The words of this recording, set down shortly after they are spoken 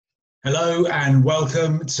Hello and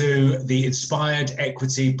welcome to the Inspired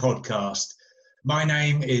Equity Podcast. My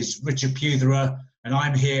name is Richard Peutherer and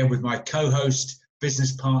I'm here with my co-host,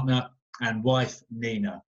 business partner and wife,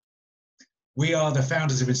 Nina. We are the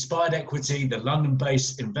founders of Inspired Equity, the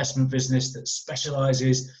London-based investment business that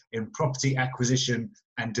specialises in property acquisition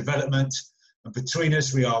and development. And between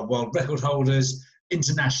us, we are world record holders,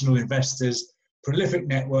 international investors, prolific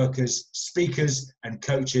networkers, speakers and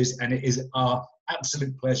coaches, and it is our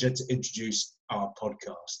absolute pleasure to introduce our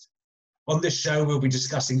podcast. On this show, we'll be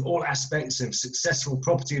discussing all aspects of successful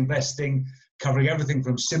property investing, covering everything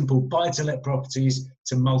from simple buy-to-let properties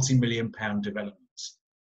to multi-million pound developments.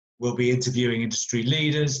 We'll be interviewing industry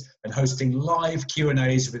leaders and hosting live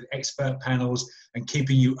Q&As with expert panels and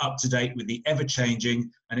keeping you up to date with the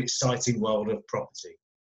ever-changing and exciting world of property.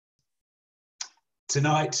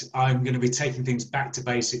 Tonight, I'm going to be taking things back to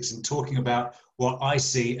basics and talking about what I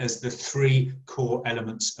see as the three core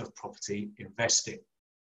elements of property investing.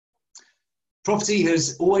 Property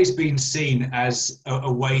has always been seen as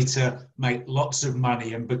a way to make lots of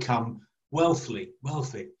money and become wealthy.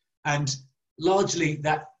 And largely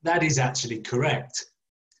that is actually correct.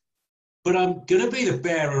 But I'm going to be the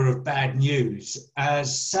bearer of bad news,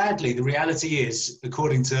 as sadly the reality is,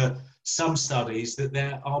 according to some studies, that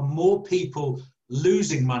there are more people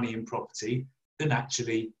losing money in property than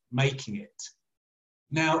actually making it.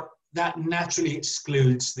 Now, that naturally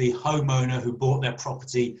excludes the homeowner who bought their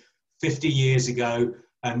property 50 years ago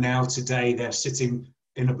and now today they're sitting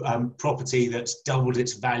in a property that's doubled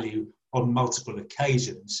its value on multiple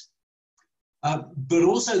occasions. But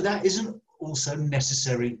also that isn't also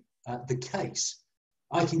necessarily the case.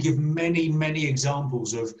 I can give many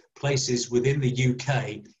examples of places within the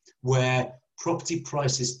UK where property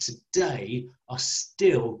prices today are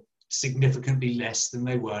still significantly less than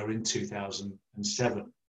they were in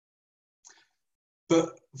 2007.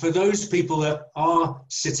 But for those people that are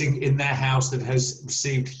sitting in their house that has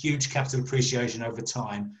received huge capital appreciation over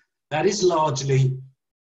time, that is largely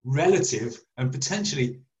relative and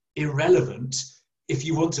potentially irrelevant if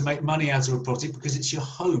you want to make money out of a property because it's your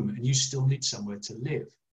home and you still need somewhere to live.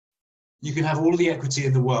 You can have all the equity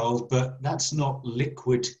in the world, but that's not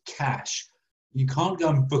liquid cash. You can't go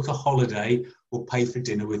and book a holiday or pay for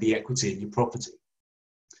dinner with the equity in your property.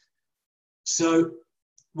 So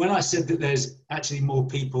when I said that there's actually more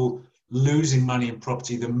people losing money in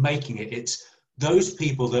property than making it, it's those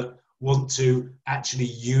people that want to actually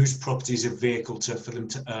use property as a vehicle for them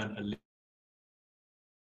to earn a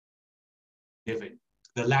living.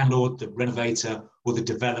 The landlord, the renovator, or the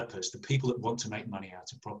developers, the people that want to make money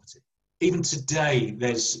out of property. Even today,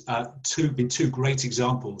 there's been two great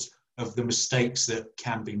examples of the mistakes that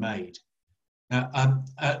can be made. Now,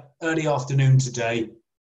 early afternoon today,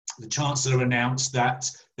 the Chancellor announced that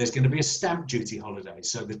there's going to be a stamp duty holiday,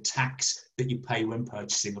 so the tax that you pay when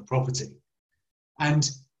purchasing a property. And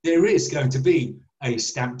there is going to be a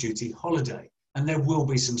stamp duty holiday, and there will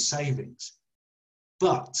be some savings.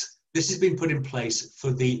 But this has been put in place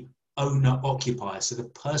for the owner-occupier, so the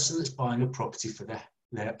person that's buying a property for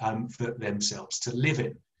themselves to live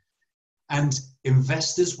in. And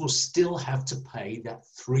investors will still have to pay that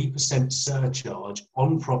 3% surcharge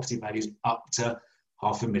on property values up to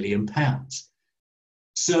 £500,000.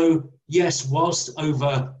 So yes, whilst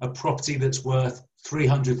over a property that's worth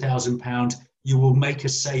 £300,000, you will make a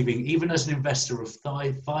saving, even as an investor, of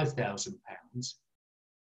 £5,000.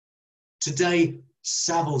 Today,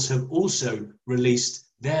 Savills have also released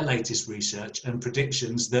their latest research and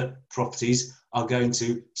predictions that properties are going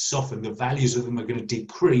to soften. The values of them are going to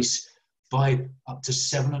decrease by up to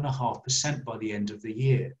 7.5% by the end of the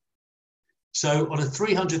year. So on a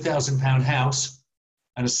 £300,000 house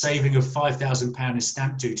and a saving of £5,000 in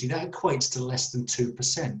stamp duty, that equates to less than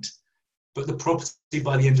 2%. But the property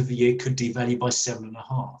by the end of the year could devalue by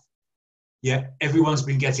 7.5%. Yet everyone's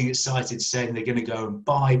been getting excited saying they're going to go and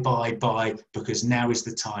buy because now is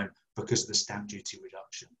the time because of the stamp duty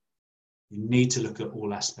reduction. You need to look at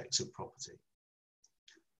all aspects of property.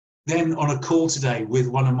 Then on a call today with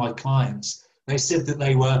one of my clients, they said that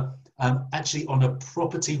they were actually on a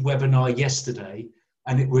property webinar yesterday,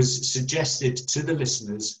 and it was suggested to the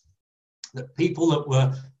listeners that people that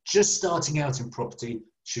were just starting out in property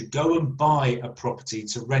should go and buy a property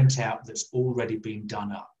to rent out that's already been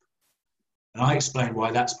done up. And I explained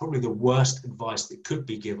why that's probably the worst advice that could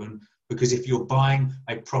be given, because if you're buying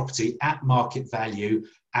a property at market value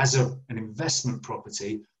as an investment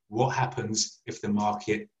property, what happens if the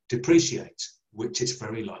market depreciates, which it's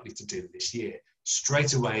very likely to do this year?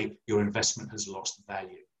 Straight away, your investment has lost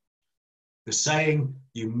value. The saying,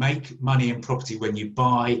 you make money in property when you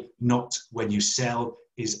buy, not when you sell,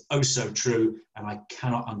 is oh so true, and I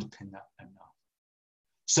cannot underpin that enough.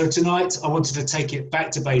 So tonight I wanted to take it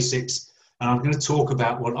back to basics, and I'm going to talk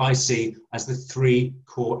about what I see as the 3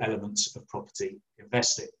 core elements of property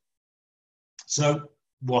investing. So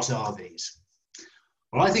what are these?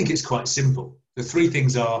 Well, I think it's quite simple. The 3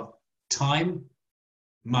 things are time,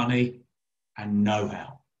 money, and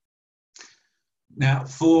know-how. Now,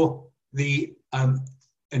 for the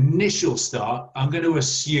initial start, I'm going to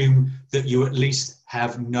assume that you at least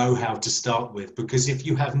have know-how to start with, because if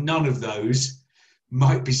you have none of those, it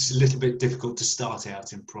might be a little bit difficult to start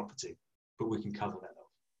out in property, but we can cover that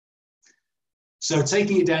off. So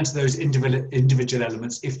taking it down to those individual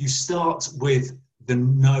elements, if you start with the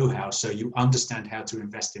know-how, so you understand how to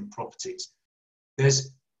invest in properties,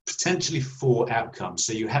 there's potentially 4 outcomes.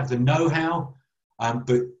 So you have the know-how,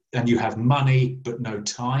 and you have money but no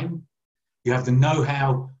time. You have the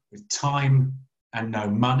know-how with time and no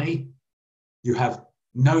money. You have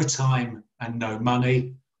no time and no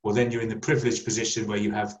money. Well, then you're in the privileged position where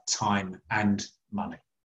you have time and money.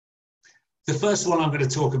 The first one I'm going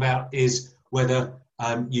to talk about is whether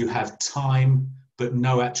you have time but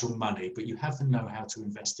no actual money, but you have the know-how to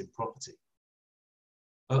invest in property.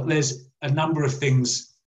 There's a number of things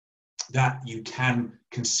that you can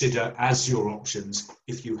consider as your options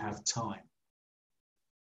if you have time.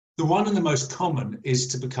 The one and the most common is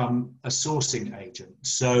to become a sourcing agent.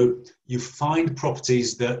 So you find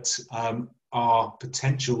properties that are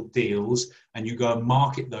potential deals, and you go and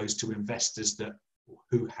market those to investors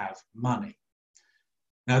who have money.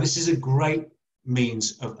 Now, this is a great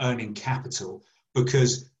means of earning capital,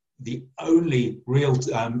 because the only real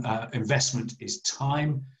investment is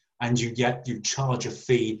time, and you charge a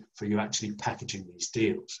fee for you actually packaging these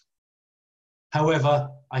deals. However,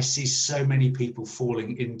 I see so many people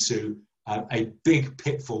falling into a big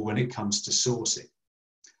pitfall when it comes to sourcing.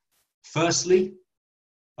 Firstly,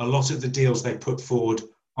 a lot of the deals they put forward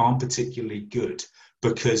aren't particularly good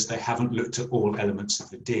because they haven't looked at all elements of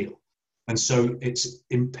the deal. And so it's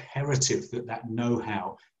imperative that that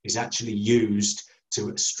know-how is actually used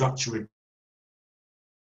to structure a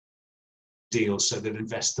deal so that an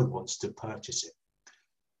investor wants to purchase it.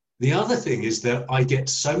 The other thing is that I get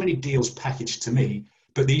so many deals packaged to me,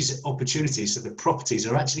 but these opportunities, so the properties,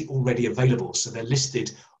 are actually already available. So they're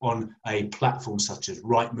listed on a platform such as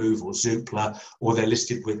Rightmove or Zoopla, or they're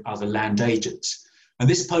listed with other land agents. And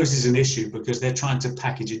this poses an issue because they're trying to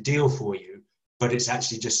package a deal for you, but it's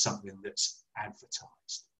actually just something that's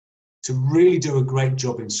advertised. To really do a great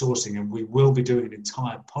job in sourcing, and we will be doing an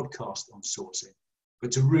entire podcast on sourcing,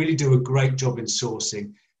 but to really do a great job in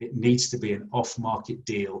sourcing, it needs to be an off-market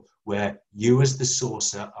deal where you as the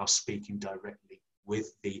sourcer are speaking directly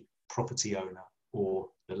with the property owner or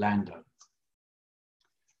the landowner.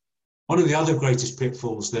 One of the other greatest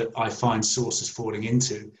pitfalls that I find sourcers falling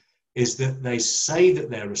into is that they say that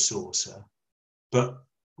they're a sourcer, but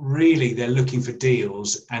really they're looking for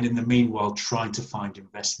deals and in the meanwhile trying to find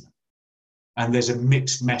investment. And there's a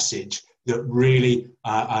mixed message that really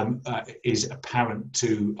is apparent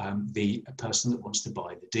to the person that wants to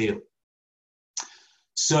buy the deal.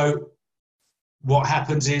 So what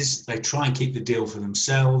happens is they try and keep the deal for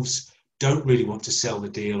themselves, don't really want to sell the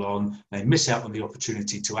deal on, they miss out on the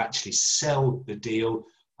opportunity to actually sell the deal,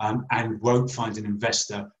 and won't find an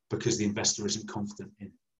investor because the investor isn't confident in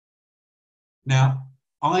it. Now,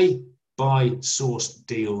 I buy sourced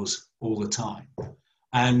deals all the time.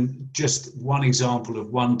 And just one example of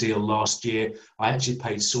one deal last year, I actually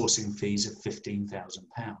paid sourcing fees of £15,000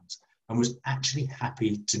 and was actually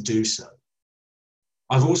happy to do so.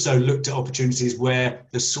 I've also looked at opportunities where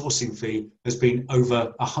the sourcing fee has been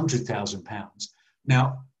over £100,000.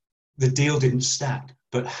 Now, the deal didn't stack,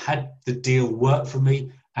 but had the deal worked for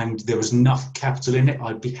me and there was enough capital in it,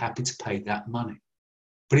 I'd be happy to pay that money.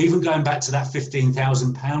 But even going back to that £15,000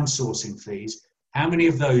 sourcing fees, how many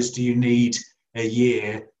of those do you need a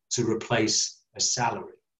year to replace a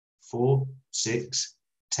salary? 4, 6,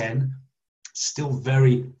 10? Still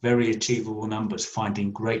very, very achievable numbers,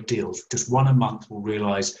 finding great deals. Just one a month will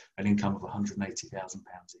realise an income of £180,000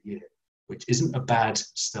 a year, which isn't a bad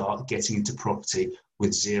start getting into property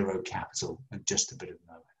with zero capital and just a bit of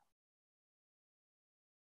know-how.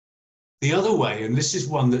 The other way, and this is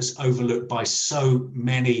one that's overlooked by so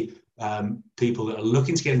many people that are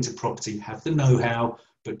looking to get into property, have the know-how,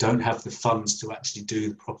 but don't have the funds to actually do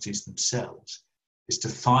the properties themselves, is to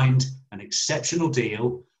find an exceptional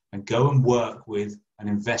deal and go and work with an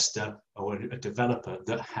investor or a developer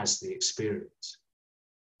that has the experience.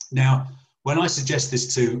 Now, when I suggest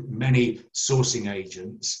this to many sourcing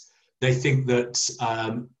agents, they think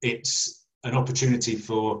that it's an opportunity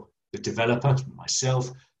for the developer,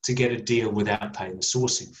 myself, to get a deal without paying the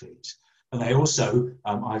sourcing fees. And they also,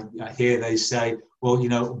 I hear they say, well, you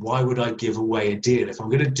know, why would I give away a deal? If I'm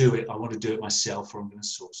going to do it, I want to do it myself, or I'm going to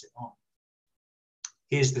source it on.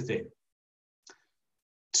 Here's the thing.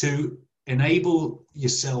 To enable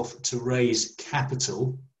yourself to raise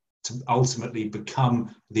capital, to ultimately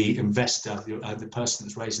become the investor, the person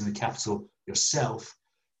that's raising the capital yourself,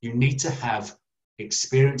 you need to have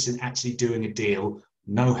experience in actually doing a deal,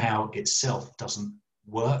 know-how itself doesn't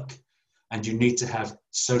work, and you need to have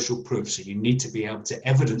social proof. So you need to be able to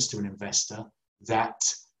evidence to an investor that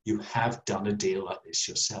you have done a deal like this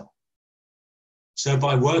yourself. So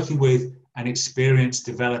by working with an experienced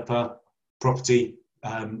developer, property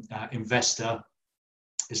investor,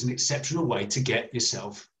 is an exceptional way to get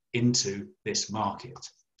yourself into this market.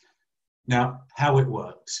 Now, how it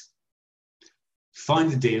works.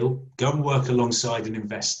 Find the deal, go and work alongside an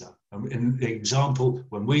investor. In the example,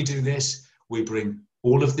 when we do this, we bring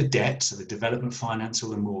all of the debt, so the development finance or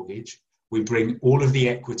the mortgage. We bring all of the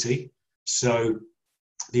equity, so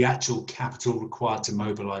the actual capital required to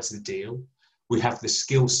mobilize the deal. We have the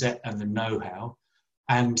skill set and the know-how,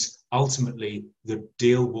 and ultimately the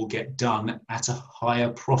deal will get done at a higher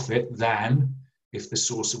profit than if the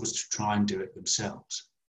sourcer was to try and do it themselves.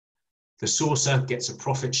 The sourcer gets a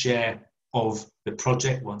profit share of the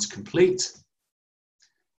project once complete,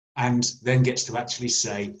 and then gets to actually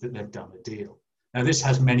say that they've done a deal. Now, this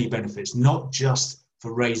has many benefits, not just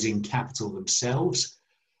for raising capital themselves,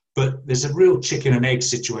 but there's a real chicken and egg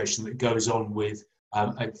situation that goes on with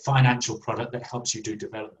a financial product that helps you do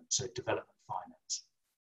development, so development finance.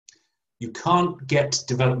 You can't get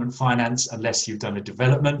development finance unless you've done a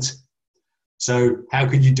development. So how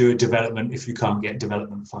can you do a development if you can't get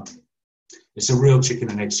development funding? It's a real chicken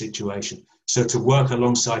and egg situation. So to work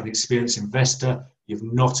alongside an experienced investor, you've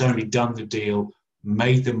not only done the deal,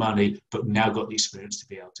 made the money, but now got the experience to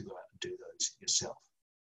be able to go out and do those yourself.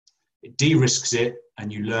 It de-risks it,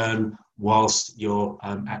 and you learn whilst you're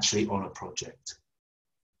actually on a project.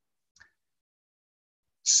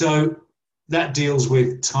 So that deals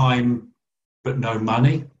with time, but no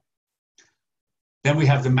money. Then we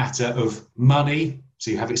have the matter of money. So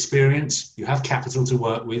you have experience, you have capital to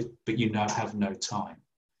work with, but you now have no time.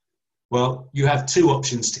 Well, you have two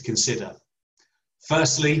options to consider.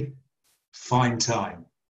 Firstly, find time.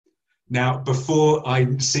 Now, before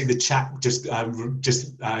I see the chat just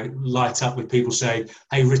light up with people saying,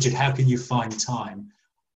 hey, Richard, how can you find time?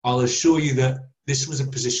 I'll assure you that this was a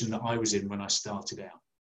position that I was in when I started out.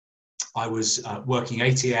 I was working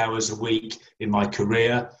 80 hours a week in my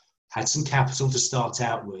career, had some capital to start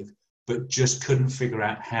out with, but just couldn't figure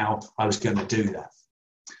out how I was going to do that.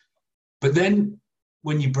 But then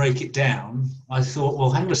when you break it down, I thought,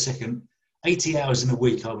 well, hang on a second, 80 hours in a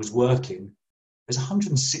week I was working. There's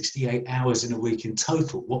 168 hours in a week in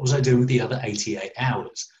total. What was I doing with the other 88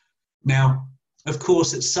 hours? Now, of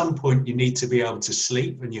course, at some point you need to be able to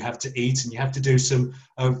sleep, and you have to eat, and you have to do some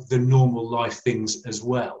of the normal life things as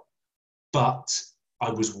well. But I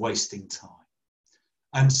was wasting time.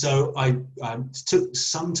 And so I took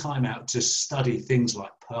some time out to study things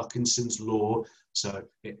like Parkinson's law. So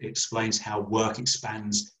it explains how work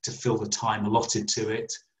expands to fill the time allotted to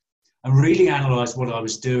it, and really analyze what I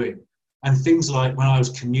was doing. And things like when I was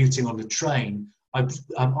commuting on the train, I'm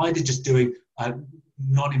either just doing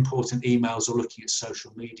non-important emails or looking at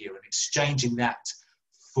social media and exchanging that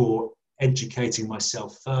for educating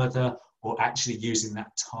myself further, or actually using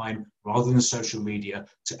that time rather than social media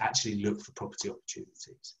to actually look for property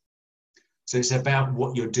opportunities. So it's about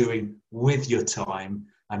what you're doing with your time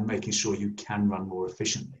and making sure you can run more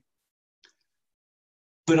efficiently.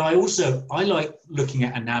 But I like looking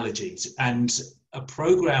at analogies, and a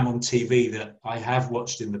program on TV that I have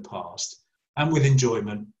watched in the past and with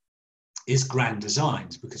enjoyment is Grand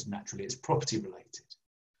Designs, because naturally it's property related.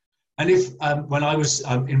 And if when I was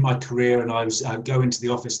in my career and I was going to the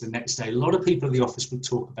office the next day, a lot of people at the office would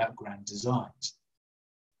talk about Grand Designs,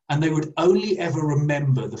 and they would only ever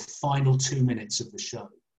remember the final 2 minutes of the show.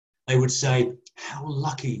 They would say how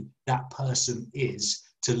lucky that person is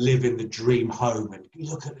to live in the dream home, and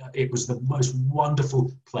look at it was the most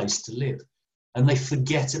wonderful place to live. And they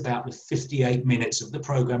forget about the 58 minutes of the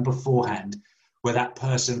program beforehand where that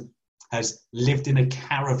person has lived in a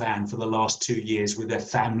caravan for the last 2 years with their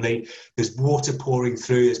family. There's water pouring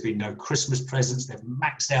through. There's been no Christmas presents. They've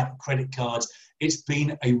maxed out credit cards. It's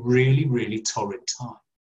been a really, really torrid time.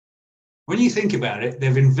 When you think about it,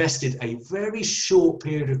 they've invested a very short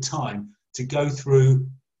period of time to go through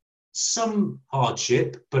some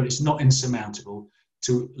hardship, but it's not insurmountable,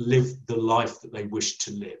 to live the life that they wish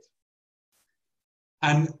to live.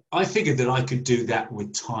 And I figured that I could do that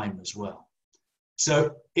with time as well.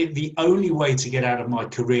 So the only way to get out of my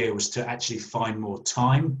career was to actually find more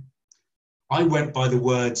time. I went by the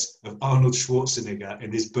words of Arnold Schwarzenegger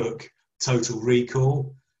in his book, Total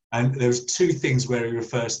Recall. And there's two things where he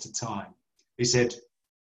refers to time. He said,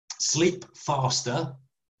 sleep faster,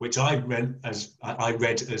 which I read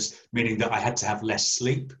as meaning that I had to have less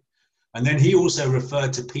sleep. And then he also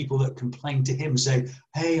referred to people that complained to him saying,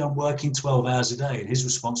 hey, I'm working 12 hours a day. And his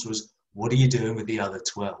response was, what are you doing with the other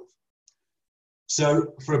 12?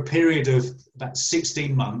 So for a period of about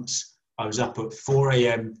 16 months, I was up at 4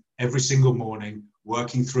 a.m. every single morning,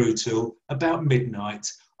 working through till about midnight.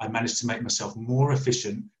 I managed to make myself more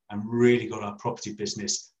efficient and really got our property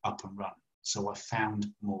business up and running. So I found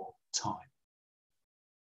more time.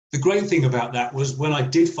 The great thing about that was when I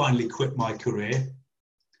did finally quit my career,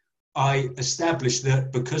 I established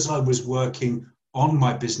that because I was working on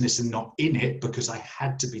my business and not in it, because I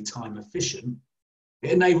had to be time efficient,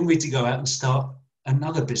 it enabled me to go out and start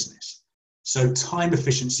another business. So time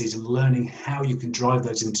efficiencies and learning how you can drive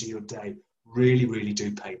those into your day really, really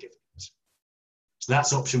do pay dividends. So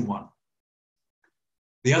that's option one.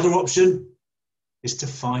 The other option is to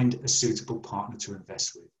find a suitable partner to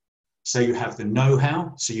invest with. So you have the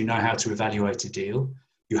know-how, so you know how to evaluate a deal.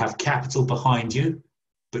 You have capital behind you,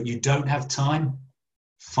 but you don't have time.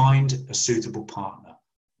 Find a suitable partner,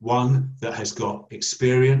 one that has got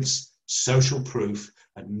experience, social proof,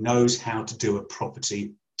 and knows how to do a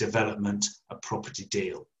property development, a property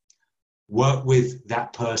deal. Work with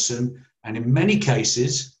that person, and in many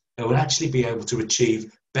cases, they will actually be able to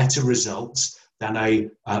achieve better results than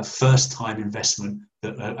a first-time investment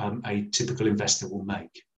that a typical investor will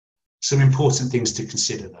make. Some important things to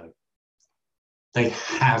consider, though. They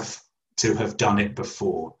have to have done it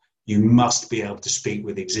before. You must be able to speak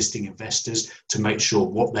with existing investors to make sure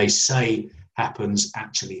what they say happens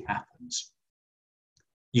actually happens.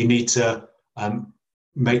 You need to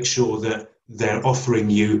make sure that they're offering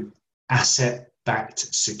you asset-backed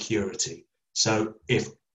security. So if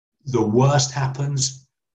the worst happens,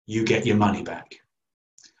 you get your money back.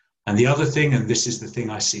 And the other thing, and this is the thing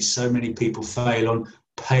I see so many people fail on,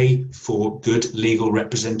 pay for good legal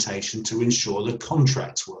representation to ensure the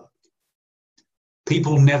contracts work.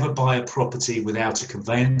 People never buy a property without a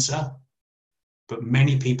conveyancer, but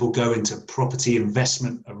many people go into property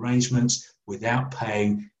investment arrangements without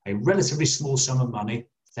paying a relatively small sum of money,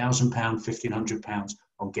 £1,000, £1,500,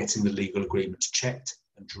 on getting the legal agreements checked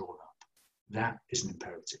and drawn up. That is an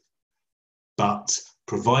imperative. But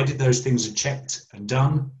provided those things are checked and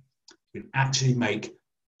done, you can actually make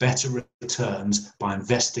better returns by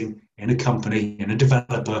investing in a company, in a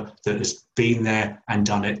developer that has been there and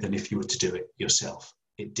done it than if you were to do it yourself.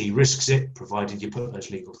 It de-risks it, provided you put those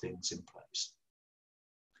legal things in place.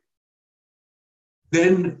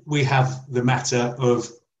 Then we have the matter of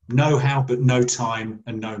know-how, but no time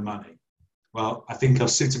and no money. Well, I think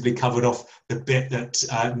I've suitably covered off the bit that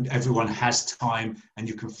everyone has time and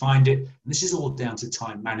you can find it. And this is all down to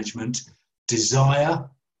time management, desire,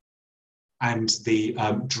 and the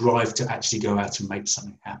drive to actually go out and make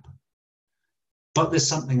something happen. But there's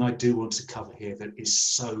something I do want to cover here that is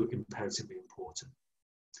so imperatively important.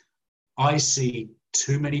 I see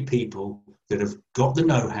too many people that have got the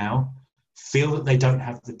know-how, feel that they don't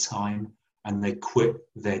have the time, and they quit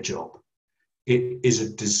their job. It is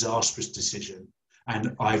a disastrous decision.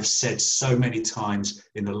 And I've said so many times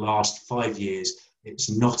in the last 5 years, it's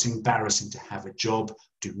not embarrassing to have a job.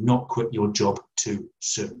 Do not quit your job too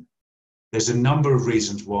soon. There's a number of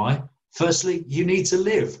reasons why. Firstly, you need to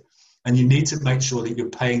live and you need to make sure that you're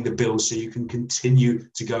paying the bills so you can continue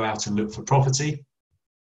to go out and look for property.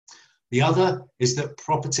 The other is that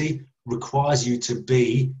property requires you to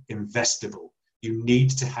be investable. You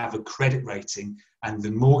need to have a credit rating, and the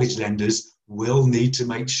mortgage lenders will need to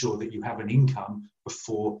make sure that you have an income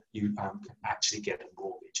before you can actually get a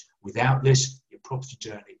mortgage. Without this, your property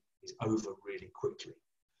journey is over really quickly.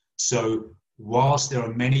 So whilst there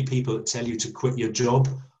are many people that tell you to quit your job,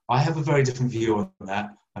 I have a very different view on that.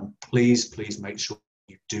 And please, please make sure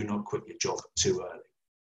you do not quit your job too early.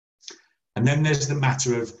 And then there's the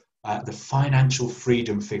matter of the financial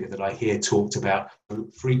freedom figure that I hear talked about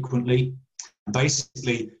frequently.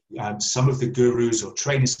 Basically, some of the gurus or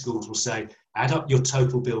training schools will say, add up your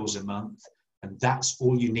total bills a month, and that's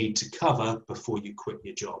all you need to cover before you quit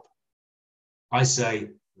your job. I say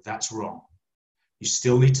that's wrong. You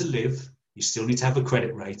still need to live. You still need to have a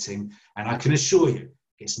credit rating. And I can assure you,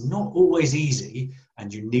 it's not always easy,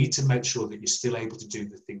 and you need to make sure that you're still able to do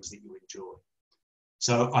the things that you enjoy.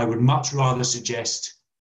 So I would much rather suggest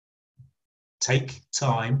take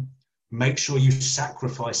time, make sure you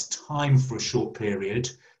sacrifice time for a short period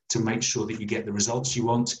to make sure that you get the results you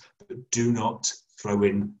want, but do not throw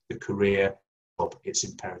in the career job, it's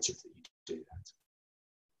imperative that you do that.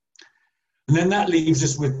 And then that leaves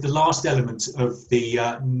us with the last element of the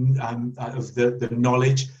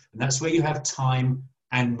knowledge, and that's where you have time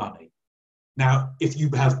and money. Now, if you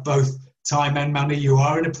have both time and money, you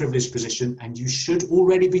are in a privileged position, and you should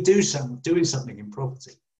already be doing something in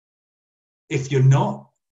property. If you're not,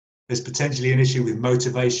 there's potentially an issue with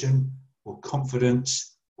motivation or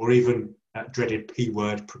confidence, or even that dreaded P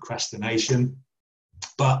word, procrastination.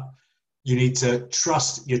 But you need to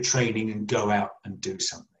trust your training and go out and do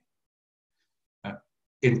something.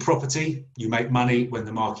 In property, you make money when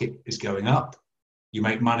the market is going up, you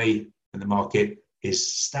make money when the market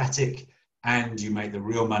is static, and you make the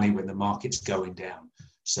real money when the market's going down.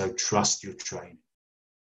 So trust your training.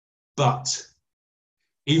 But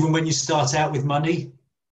even when you start out with money,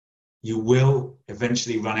 you will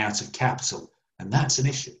eventually run out of capital, and that's an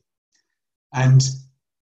issue. And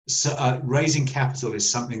so, raising capital is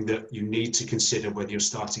something that you need to consider whether you're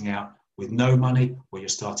starting out with no money or you're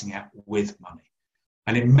starting out with money.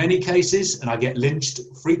 And in many cases, and I get lynched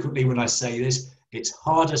frequently when I say this, it's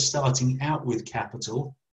harder starting out with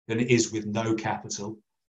capital than it is with no capital,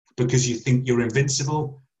 because you think you're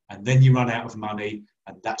invincible, and then you run out of money,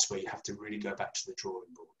 and that's where you have to really go back to the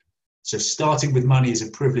drawing board. So starting with money is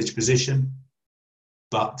a privileged position,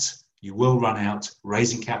 but you will run out.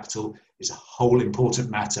 Raising capital is a whole important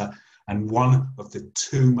matter, and one of the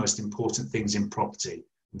two most important things in property.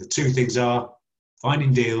 And the two things are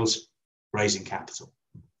finding deals, raising capital.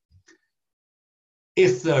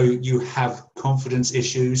 If, though, you have confidence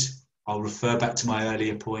issues, I'll refer back to my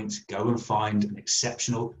earlier point. Go and find an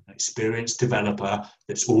exceptional, experienced developer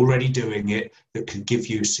that's already doing it, that can give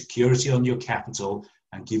you security on your capital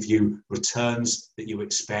and give you returns that you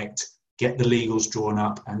expect. Get the legals drawn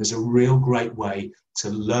up, and there's a real great way to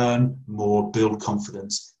learn more, build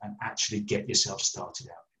confidence, and actually get yourself started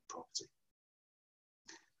out in property.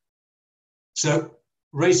 So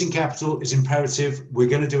raising capital is imperative. We're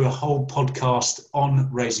going to do a whole podcast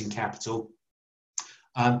on raising capital.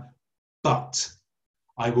 But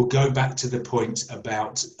I will go back to the point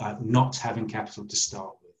about not having capital to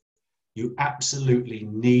start with. You absolutely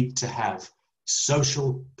need to have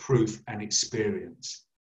social proof and experience.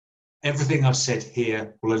 Everything I've said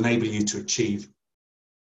here will enable you to achieve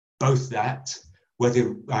both that,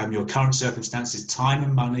 whether your current circumstances, time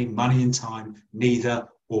and money, money and time, neither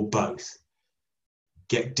or both.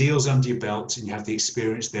 Get deals under your belt, and you have the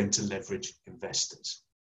experience then to leverage investors.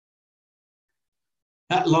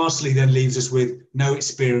 That lastly then leaves us with no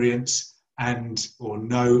experience or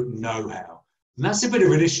no know-how. And that's a bit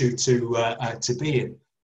of an issue to be in.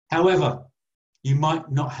 However, you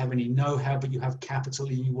might not have any know-how, but you have capital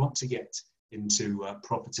and you want to get into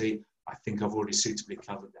property. I think I've already suitably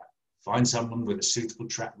covered that. Find someone with a suitable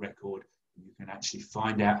track record, and you can actually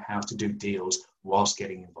find out how to do deals whilst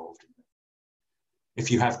getting involved in them. If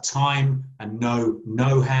you have time and no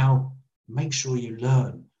know-how, make sure you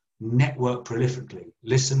learn. Network prolifically,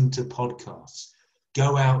 listen to podcasts,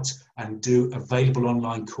 go out and do available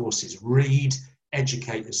online courses, read,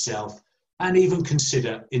 educate yourself, and even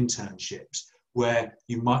consider internships where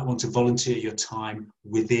you might want to volunteer your time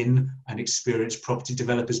within an experienced property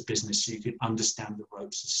developer's business so you can understand the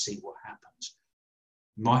ropes and see what happens.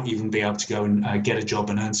 You might even be able to go and get a job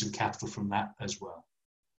and earn some capital from that as well.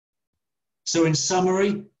 So in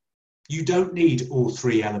summary, you don't need all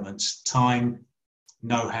three elements: time,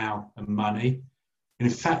 know-how, and money. And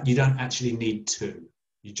in fact, you don't actually need two.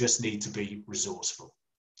 You just need to be resourceful.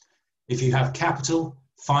 If you have capital,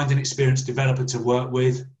 find an experienced developer to work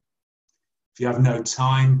with. If you have no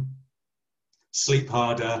time, sleep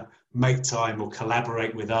harder, make time, or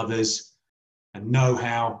collaborate with others. And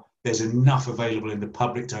know-how, there's enough available in the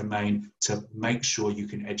public domain to make sure you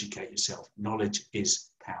can educate yourself. Knowledge is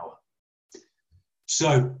power.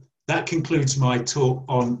 So that concludes my talk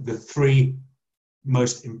on the three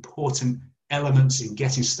most important elements in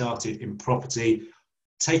getting started in property,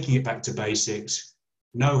 taking it back to basics: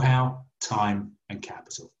 know-how, time, and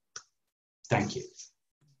capital. Thank you.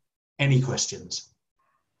 Any questions?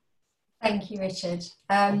 Thank you, Richard.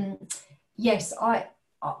 Yes, I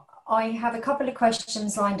have a couple of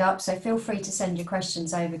questions lined up, so feel free to send your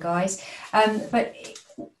questions over, guys. But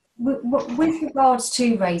with regards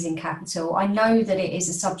to raising capital, I know that it is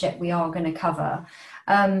a subject we are going to cover.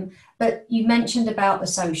 But you mentioned about the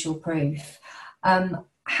social proof.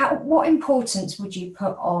 What importance would you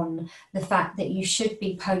put on the fact that you should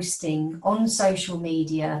be posting on social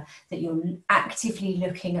media, that you're actively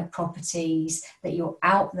looking at properties, that you're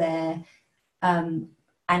out there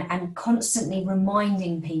and constantly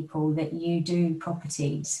reminding people that you do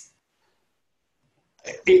properties?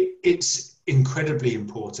 It's incredibly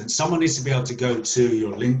important. Someone needs to be able to go to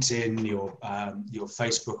your LinkedIn, your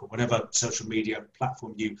Facebook, or whatever social media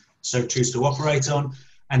platform you so choose to operate on,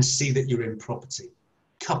 and see that you're in property.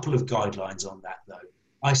 Couple of guidelines on that though.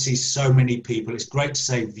 I see so many people, it's great to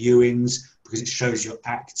say viewings because it shows you're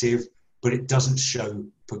active, but it doesn't show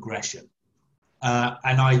progression.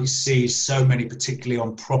 And I see so many, particularly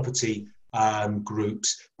on property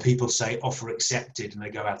groups, people say offer accepted and they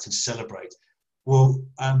go out and celebrate. Well,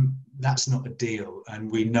 that's not a deal. And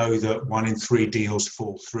we know that 1 in 3 deals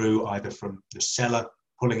fall through either from the seller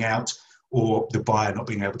pulling out or the buyer not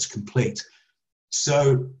being able to complete.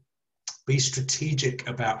 So be strategic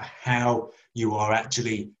about how you are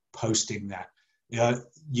actually posting that.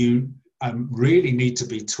 You really need to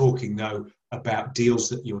be talking though about deals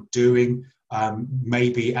that you're doing,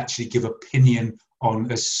 maybe actually give opinion on,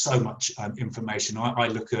 there's so much information. I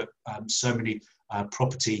look at so many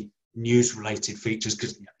property news related features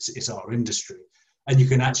because it's our industry, and you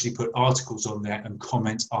can actually put articles on there and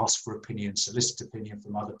comment, ask for opinion, solicit opinion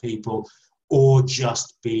from other people, or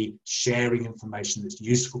just be sharing information that's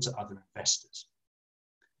useful to other investors.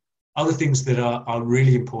 Other things that are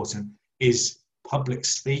really important is public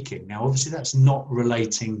speaking. Now obviously that's not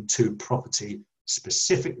relating to property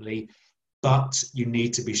specifically, but you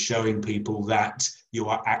need to be showing people that you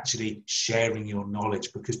are actually sharing your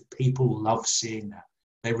knowledge, because people love seeing that.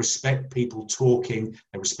 They respect people talking,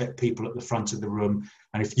 they respect people at the front of the room,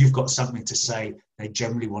 and if you've got something to say, they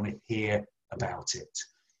generally want to hear about it.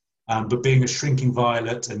 But being a shrinking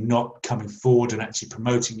violet and not coming forward and actually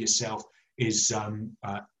promoting yourself is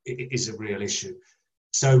a real issue.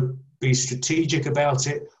 So be strategic about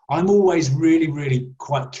it. I'm always really, really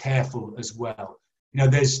quite careful as well. You know,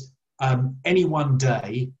 there's any one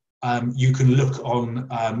day you can look on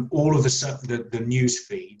all of the news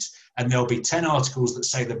feeds, and there'll be 10 articles that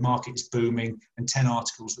say the market's booming and 10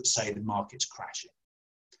 articles that say the market's crashing.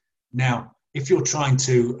 Now, if you're trying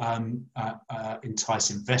to entice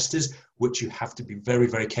investors, which you have to be very,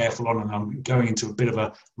 very careful on, and I'm going into a bit of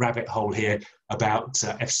a rabbit hole here about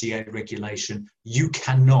FCA regulation, you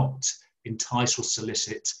cannot entice or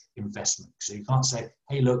solicit investment. So you can't say,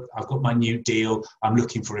 hey, look, I've got my new deal, I'm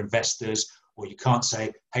looking for investors. Or you can't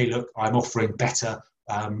say, hey, look, I'm offering better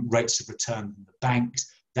rates of return than the banks.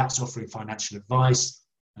 That's offering financial advice.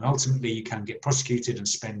 And ultimately, you can get prosecuted and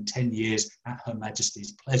spend 10 years at Her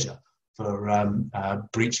Majesty's pleasure for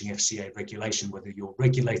breaching FCA regulation, whether you're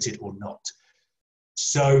regulated or not.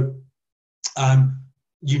 So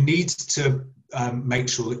you need to make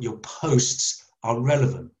sure that your posts are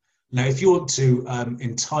relevant. Now, if you want to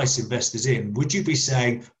entice investors in, would you be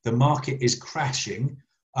saying the market is crashing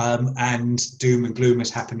and doom and gloom is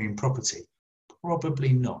happening in property?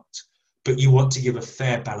 Probably not. But you want to give a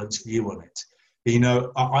fair, balanced view on it. You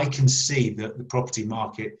know, I can see that the property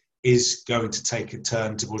market is going to take a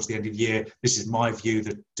turn towards the end of the year. This is my view,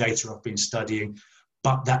 the data I've been studying,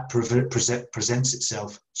 but that presents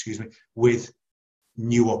itself, with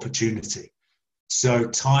new opportunity. So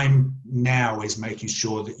time now is making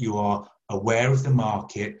sure that you are aware of the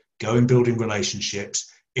market, go and building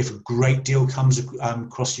relationships. If a great deal comes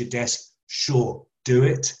across your desk, sure, do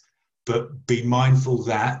it, but be mindful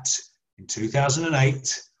that in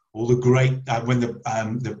 2008, all the great when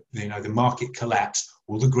the market collapsed,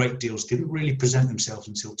 all the great deals didn't really present themselves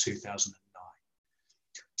until 2009.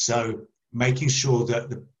 So making sure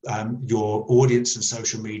that your audience and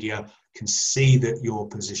social media can see that you're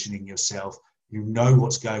positioning yourself, you know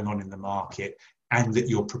what's going on in the market, and that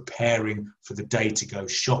you're preparing for the day to go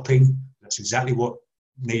shopping. That's exactly what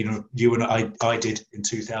Nina, you and I did in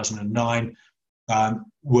 2009.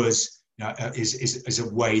 Is a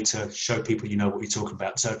way to show people you know what you're talking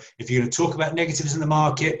about. So if you're going to talk about negatives in the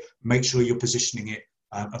market, make sure you're positioning it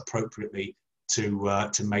appropriately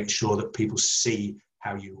to make sure that people see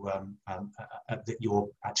how you that you're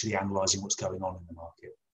actually analysing what's going on in the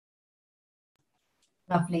market.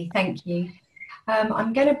 Lovely, thank you.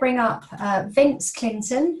 I'm going to bring up Vince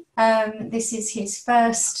Clinton. This is his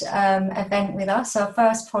first event with us, our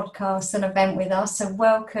first podcast and event with us. So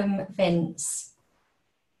welcome, Vince.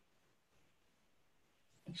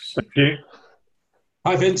 Thank you.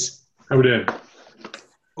 Hi, Vince. How are we doing?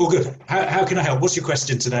 All good. How can I help? What's your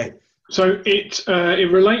question today? So it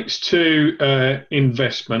relates to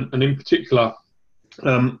investment, and in particular,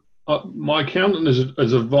 my accountant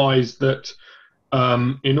has advised that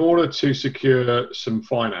in order to secure some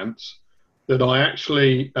finance, that I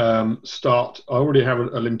actually start. I already have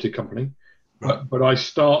a limited company, right. but I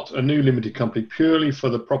start a new limited company purely for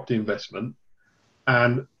the property investment,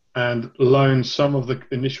 and loan some of the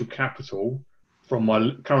initial capital from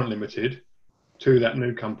my current limited to that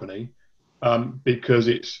new company, because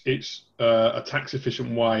it's a tax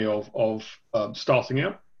efficient way of starting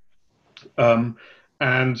out. And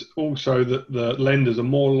also that the lenders are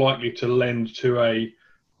more likely to lend to a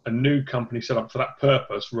new company set up for that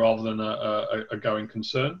purpose rather than a going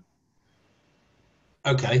concern.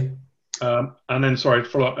 Okay. And then, sorry,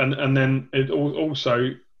 follow up. And then it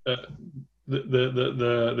also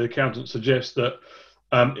the accountant suggests that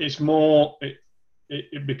it's more.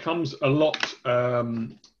 It becomes a lot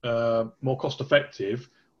more cost effective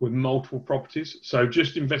with multiple properties. So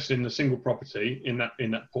just investing in a single property in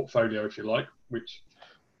that portfolio, if you like, which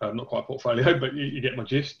not quite a portfolio, but you get my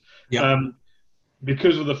gist. Yeah.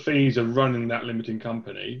 Because of the fees of running that limited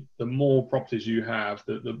company, the more properties you have,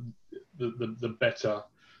 the better,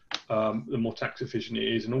 the more tax efficient it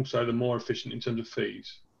is, and also the more efficient in terms of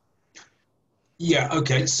fees. Yeah.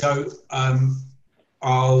 Okay. So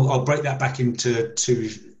I'll break that back into two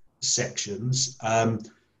sections.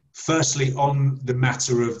 Firstly, on the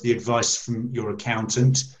matter of the advice from your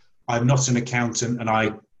accountant, I'm not an accountant and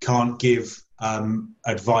I can't give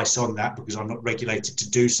advice on that because I'm not regulated to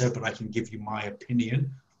do so, but I can give you my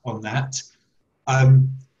opinion on that.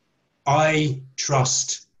 I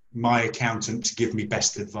trust my accountant to give me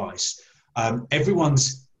best advice.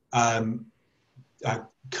 Everyone's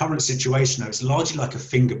current situation, though, it's largely like a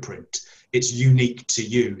fingerprint. It's unique to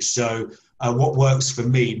you. So what works for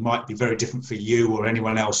me might be very different for you or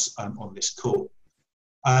anyone else on this call.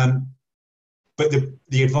 But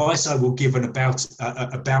the advice I will give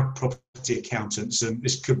about property accountants, and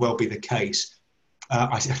this could well be the case,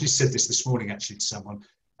 I actually said this morning actually to someone,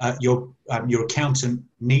 your accountant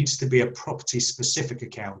needs to be a property-specific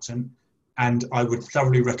accountant, and I would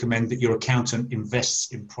thoroughly recommend that your accountant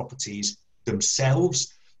invests in properties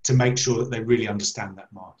themselves to make sure that they really understand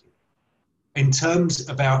that market. In terms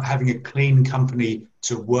about having a clean company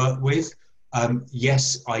to work with,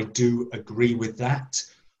 yes, I do agree with that.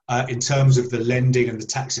 In terms of the lending and the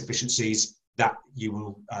tax efficiencies, that you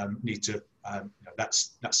will need to,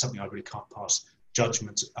 that's something I really can't pass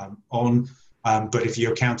judgment on. But if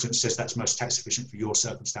your accountant says that's most tax efficient for your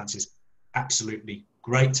circumstances, absolutely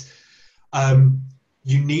great.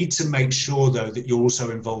 You need to make sure, though, that you're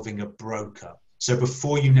also involving a broker. So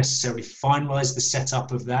before you necessarily finalise the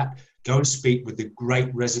setup of that, go and speak with the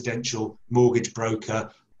great residential mortgage broker.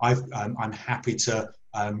 I'm happy to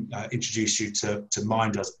introduce you to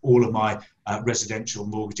mine. Does all of my residential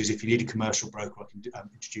mortgages. If you need a commercial broker, I can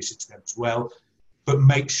introduce it to them as well. But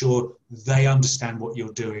make sure they understand what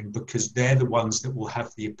you're doing, because they're the ones that will have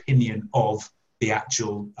the opinion of the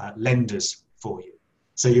actual lenders for you.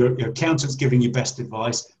 So your accountant's giving you best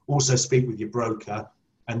advice. Also speak with your broker,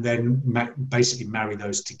 and then basically marry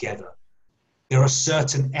those together. There are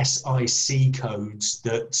certain SIC codes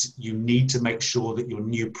that you need to make sure that your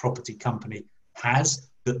new property company has,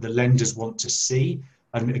 that the lenders want to see.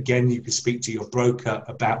 And again, you can speak to your broker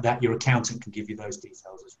about that. Your accountant can give you those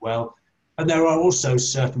details as well. And there are also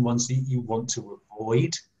certain ones that you want to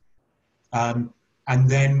avoid. And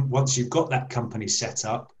then once you've got that company set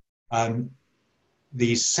up,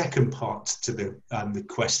 the second part to the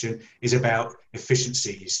question is about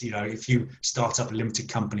efficiencies. You know, if you start up a limited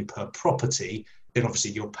company per property, then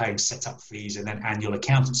obviously you're paying setup fees and then annual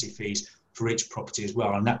accountancy fees for each property as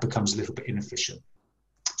well, and that becomes a little bit inefficient.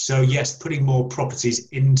 So yes, putting more properties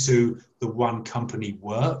into the one company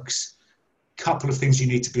works. Couple of things you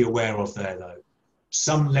need to be aware of there, though.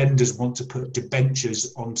 Some lenders want to put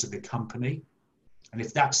debentures onto the company, and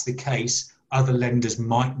if that's the case, other lenders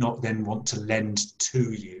might not then want to lend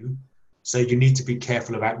to you. So you need to be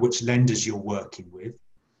careful about which lenders you're working with.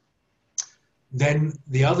 Then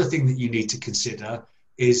the other thing that you need to consider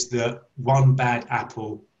is that one bad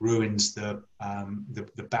apple ruins the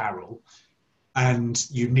barrel. And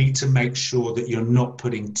you need to make sure that you're not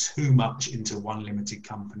putting too much into one limited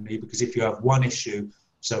company, because if you have one issue,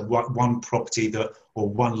 so one property or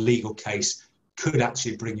one legal case could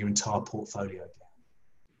actually bring your entire portfolio down.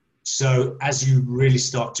 So as you really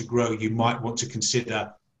start to grow, you might want to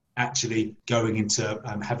consider actually going into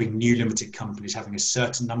having new limited companies, having a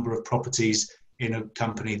certain number of properties in a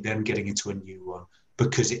company, then getting into a new one,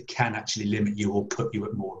 because it can actually limit you or put you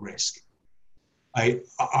at more risk. I've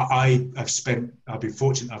been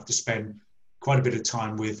fortunate enough to spend quite a bit of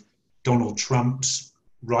time with Donald Trump's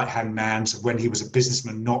right-hand man, so when he was a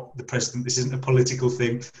businessman, not the president. This isn't a political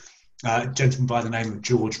thing. A gentleman by the name of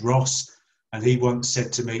George Ross. And he once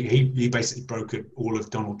said to me, he basically brokered all of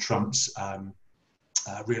Donald Trump's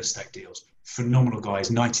real estate deals. Phenomenal guy.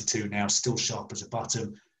 He's 92 now, still sharp as a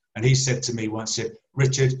button. And he said to me once,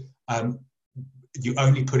 Richard, you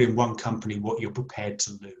only put in one company what you're prepared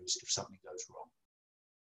to lose if something goes wrong.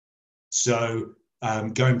 So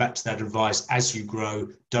going back to that advice, as you grow,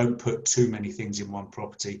 don't put too many things in one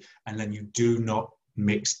property, and then you do not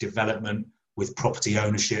mix development with property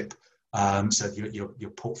ownership. So your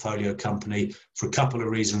portfolio company, for a couple of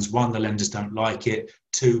reasons. One, the lenders don't like it.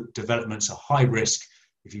 Two, developments are high risk.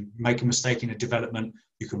 If you make a mistake in a development,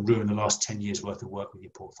 you can ruin the last 10 years worth of work with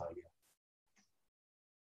your portfolio.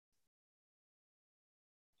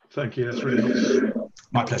 Thank you, that's really helpful.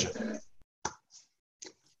 My pleasure.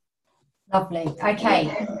 Lovely.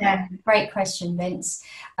 Okay, great question, Vince.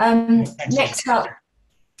 Next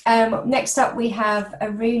up we have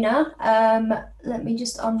Aruna. Let me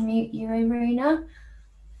just unmute you, Aruna.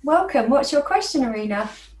 Welcome. What's your question, Aruna?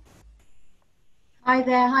 Hi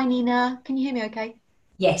there. Hi, Nina. Can you hear me okay?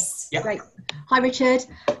 Yes. Yep. Great. Hi, Richard.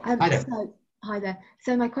 Hi there. Hi there.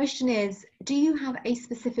 So my question is, do you have a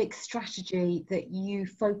specific strategy that you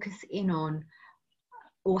focus in on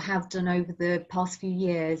or have done over the past few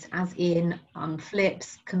years, as in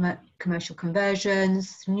flips, commercial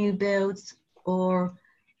conversions, new builds, or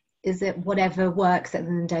is it whatever works at the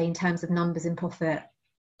end of the day in terms of numbers and profit?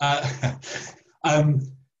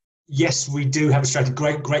 Yes, we do have a strategy.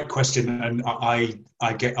 Great question, and I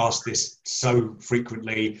get asked this so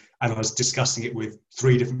frequently, and I was discussing it with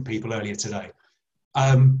 3 different people earlier today.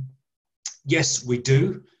 Yes, we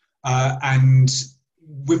do, and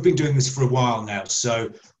we've been doing this for a while now. So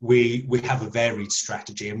we have a varied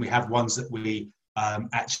strategy, and we have ones that we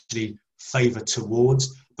actually favour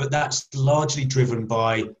towards, but that's largely driven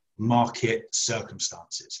by market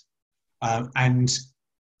circumstances, and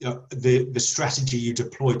the strategy you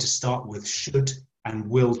deploy to start with should and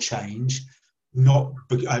will change, not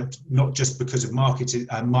just because of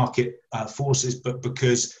market forces, but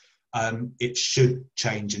because it should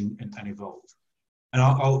change and evolve. And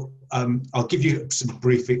I'll give you some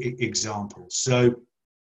brief examples. So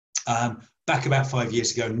back about 5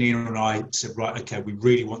 years ago, Nina and I said, right, okay, we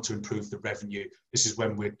really want to improve the revenue. This is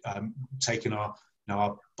when we're taking our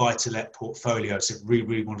buy-to-let portfolio. So we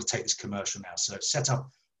really want to take this commercial now. So set up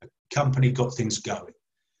a company, got things going.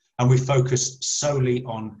 And we focused solely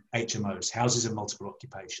on HMOs, houses of multiple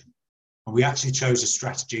occupation. And we actually chose a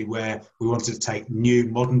strategy where we wanted to take new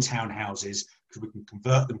modern townhouses because we can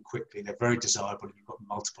convert them quickly. They're very desirable and you've got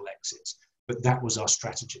multiple exits. But that was our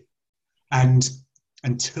strategy. And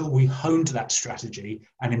until we honed that strategy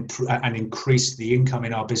and increased the income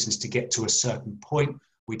in our business to get to a certain point,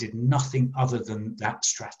 we did nothing other than that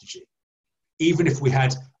strategy. Even if we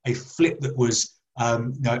had a flip that was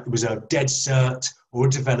it was a dead cert or a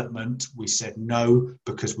development, we said no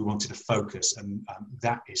because we wanted to focus, and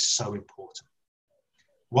that is so important.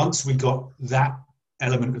 Once we got that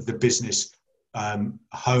element of the business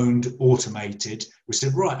honed, automated, we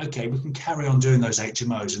said, right, okay, we can carry on doing those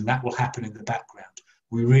HMOs and that will happen in the background.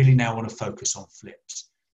 We really now want to focus on flips.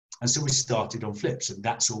 And so we started on flips, and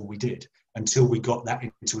that's all we did until we got that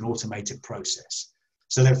into an automated process.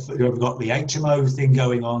 So we've got the HMO thing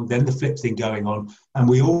going on, then the flip thing going on, and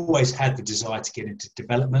we always had the desire to get into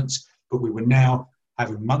developments, but we were now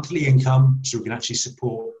having monthly income so we can actually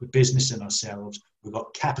support the business and ourselves. We've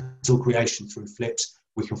got capital creation through flips,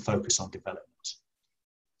 we can focus on development.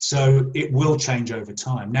 So it will change over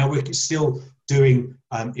time. Now we're still doing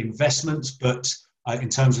investments, but in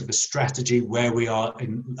terms of the strategy, where we are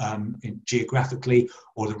in geographically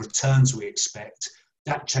or the returns we expect,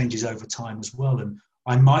 that changes over time as well. And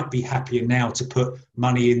I might be happier now to put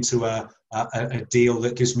money into a deal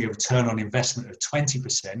that gives me a return on investment of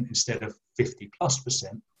 20% instead of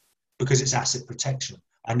 50+% because it's asset protection.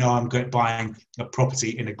 I know I'm buying a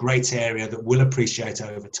property in a great area that will appreciate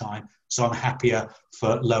over time, so I'm happier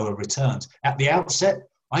for lower returns. At the outset,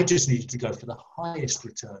 I just needed to go for the highest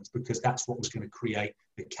returns because that's what was going to create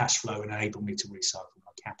the cash flow and enable me to recycle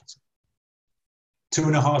my capital.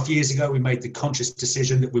 2.5 years ago, we made the conscious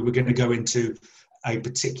decision that we were going to go into a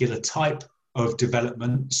particular type of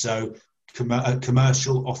development, so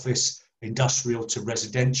commercial, office, industrial to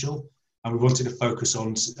residential, and we wanted to focus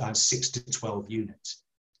on 6 to 12 units.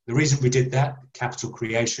 The reason we did that, capital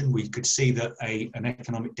creation, we could see that an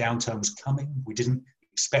economic downturn was coming. We didn't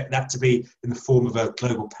expect that to be in the form of a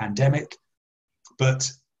global pandemic,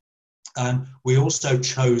 but we also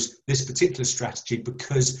chose this particular strategy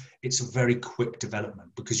because it's a very quick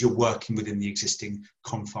development, because you're working within the existing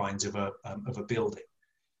confines of a building.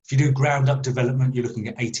 If you do ground up development, you're looking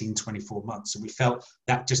at 18, 24 months. And we felt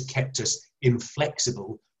that just kept us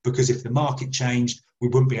inflexible because if the market changed, we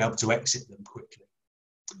wouldn't be able to exit them quickly.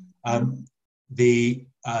 The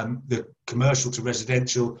commercial to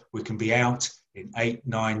residential, we can be out in 8,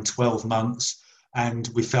 9, 12 months. And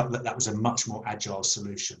we felt that that was a much more agile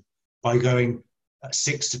solution. By going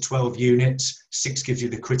 6 to 12 units. 6 gives you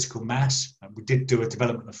the critical mass. We did do a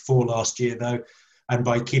development of 4 last year though. And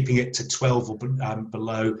by keeping it to 12 or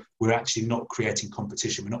below, we're actually not creating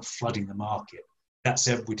competition. We're not flooding the market. That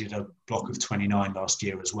said, we did a block of 29 last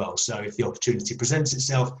year as well. So if the opportunity presents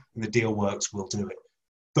itself and the deal works, we'll do it.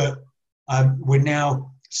 But we're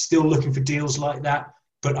now still looking for deals like that.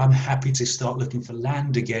 But I'm happy to start looking for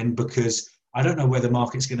land again, because I don't know where the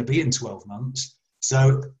market's going to be in 12 months.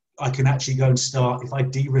 So I can actually go and start, if I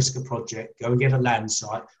de-risk a project, go and get a land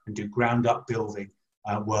site and do ground up building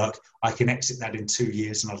work, I can exit that in 2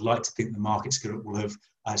 years. And I'd like to think the market's will have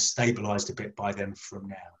stabilized a bit by then from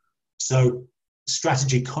now. So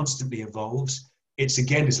strategy constantly evolves. It's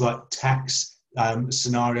like tax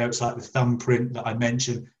scenario. It's like the thumbprint that I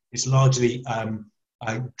mentioned. It's largely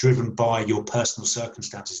driven by your personal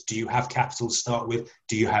circumstances. Do you have capital to start with?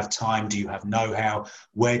 Do you have time? Do you have know-how?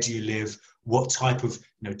 Where do you live? What type of,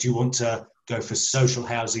 do you want to go for social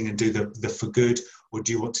housing and do the for good, or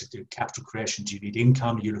do you want to do capital creation? Do you need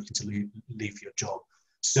income? Are you looking to leave your job?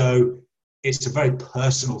 So it's a very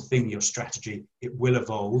personal thing, your strategy. It will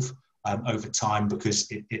evolve over time, because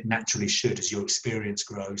it naturally should as your experience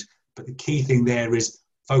grows. But the key thing there is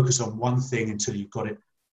focus on one thing until you've got it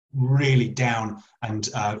really down and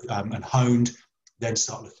honed, then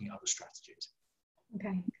start looking at other strategies.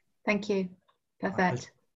 Okay, thank you.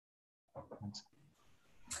 Perfect.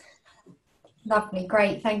 Lovely,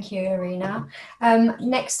 great, thank you, Irina.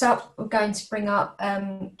 Next up, we're going to bring up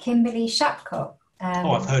Kimberly Shapcott.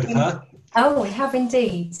 I've heard of her. Oh, we have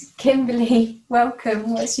indeed. Kimberly,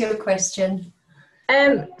 welcome. What's your question?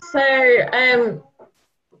 It's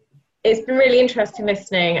been really interesting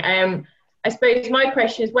listening. I suppose my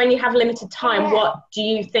question is, when you have limited time, what do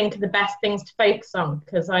you think are the best things to focus on?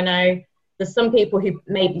 Because I know there's some people who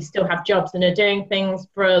maybe still have jobs and are doing things.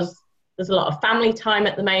 For us, there's a lot of family time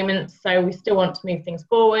at the moment, so we still want to move things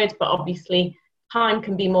forward, but obviously time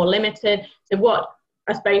can be more limited. So what,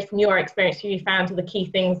 I suppose, from your experience, have you found are the key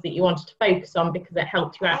things that you wanted to focus on because it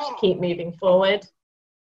helped you actually keep moving forward?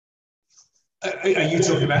 Are you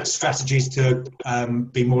talking about strategies to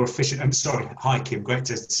be more efficient? I'm sorry. Hi, Kim. Great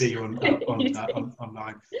to see you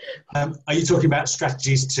online. Are you talking about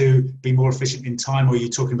strategies to be more efficient in time, or are you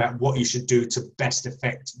talking about what you should do to best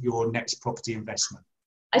affect your next property investment?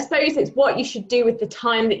 I suppose it's what you should do with the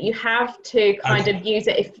time that you have to kind of use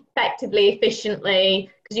it effectively, efficiently,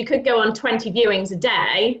 because you could go on 20 viewings a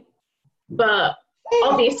day, but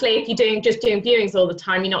obviously if you're just doing viewings all the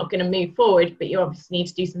time, you're not going to move forward, but you obviously need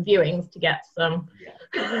to do some viewings to get some.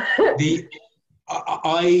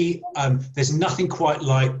 There's nothing quite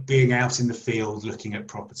like being out in the field looking at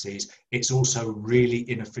properties. It's also really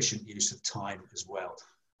inefficient use of time as well.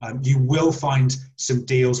 You will find some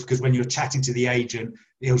deals, because when you're chatting to the agent,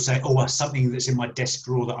 he'll say, oh, something that's in my desk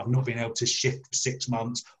drawer that I've not been able to shift for 6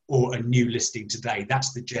 months, or a new listing today.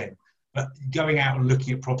 That's the gem. But going out and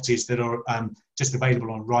looking at properties that are just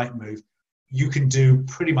available on Rightmove, you can do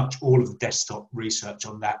pretty much all of the desktop research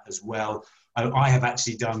on that as well. I have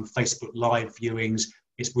actually done Facebook Live viewings.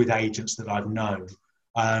 It's with agents that I've known.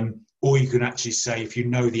 Or you can actually say, if you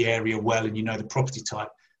know the area well and you know the property type,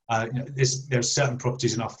 there's certain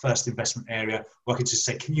properties in our first investment area where I could just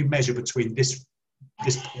say, can you measure between this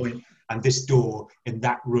point and this door in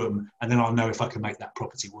that room? And then I'll know if I can make that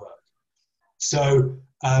property work. So,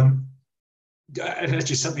 and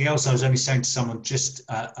actually something else I was only saying to someone just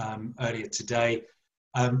earlier today,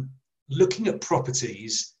 looking at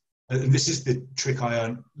properties, and this is the trick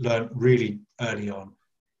I learned really early on,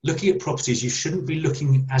 looking at properties, you shouldn't be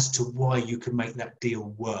looking as to why you can make that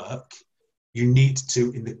deal work. You need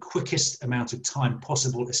to, in the quickest amount of time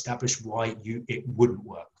possible, establish why it wouldn't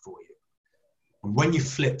work for you. And when you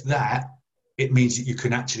flip that, it means that you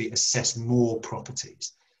can actually assess more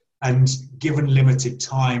properties. And given limited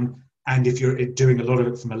time, and if you're doing a lot of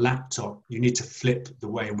it from a laptop, you need to flip the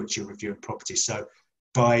way in which you're reviewing properties. So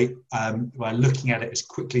by looking at it as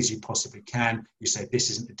quickly as you possibly can, you say, this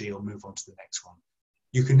isn't the deal, move on to the next one.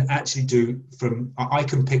 You can actually I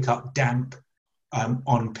can pick up damp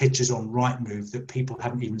on pictures on Rightmove that people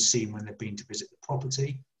haven't even seen when they've been to visit the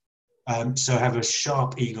property. So have a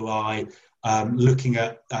sharp eagle eye, looking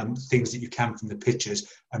at things that you can from the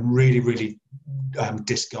pictures, and really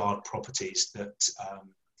discard properties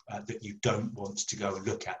that you don't want to go and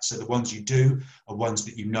look at. So the ones you do are ones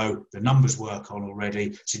that you know the numbers work on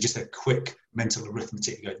already. So just a quick mental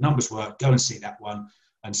arithmetic, you go, numbers work, go and see that one.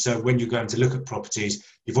 And so when you're going to look at properties,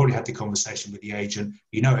 you've already had the conversation with the agent,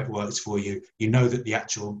 you know it works for you, you know that the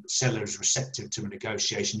actual seller is receptive to a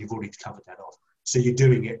negotiation, you've already covered that off. So you're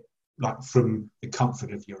doing it like from the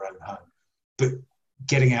comfort of your own home. But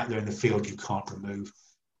getting out there in the field, you can't remove.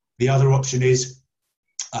 The other option is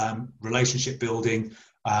relationship building,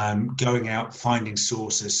 going out, finding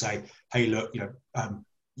sources, say, hey, look,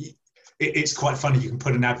 it's quite funny. You can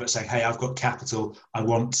put an advert saying, hey, I've got capital,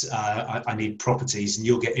 I need properties, and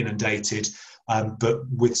you'll get inundated. But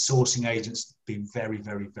with sourcing agents, be very,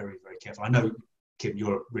 very, very, very careful. I know, Kim,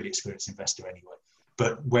 you're a really experienced investor anyway,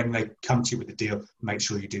 but when they come to you with a deal, make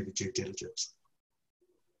sure you do the due diligence.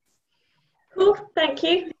 Cool, thank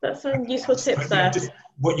you. That's some useful tips there. Yeah, just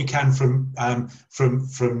what you can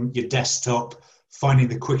from your desktop, finding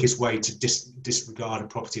the quickest way to disregard a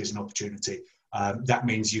property as an opportunity. That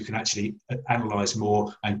means you can actually analyse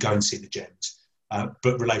more and go and see the gems.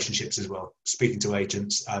 But relationships as well, speaking to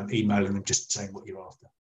agents, emailing them, just saying what you're after.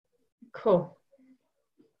 Cool.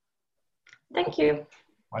 Thank you.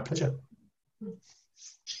 My pleasure.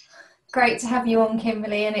 Great to have you on,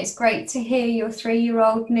 Kimberly, and it's great to hear your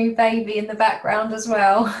 3-year-old new baby in the background as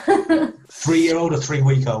well. 3-year-old or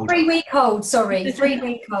 3-week-old? 3-week-old, sorry,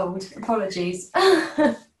 3-week-old. Apologies.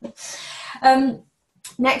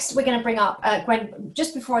 Next, we're going to bring up Gwen.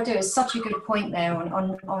 Just before I do, it's such a good point there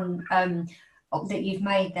on that you've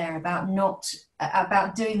made there about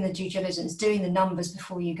doing the due diligence, doing the numbers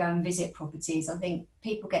before you go and visit properties. I think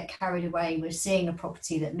people get carried away with seeing a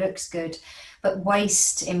property that looks good, but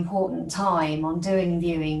waste important time on doing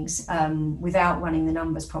viewings without running the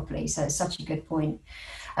numbers properly. So it's such a good point.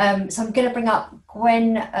 So I'm going to bring up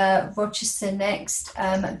Gwen Rochester next.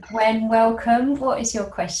 Gwen, welcome. What is your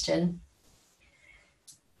question?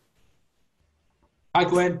 Hi,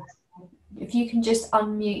 Gwen. If you can just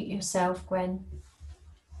unmute yourself, Gwen.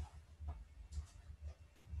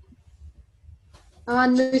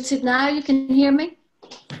 I'm unmuted now. You can hear me?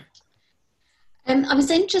 I was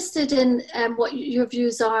interested in what your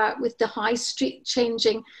views are with the high street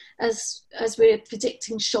changing as we're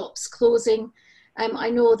predicting shops closing. I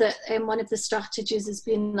know that one of the strategies has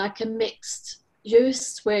been like a mixed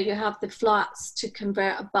use where you have the flats to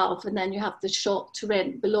convert above and then you have the shop to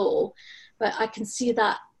rent below. But I can see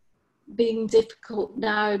that being difficult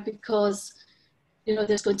now because, you know,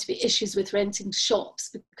 there's going to be issues with renting shops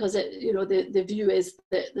because, the view is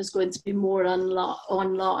that there's going to be more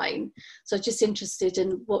online. So I'm just interested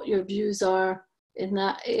in what your views are in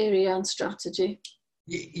that area and strategy.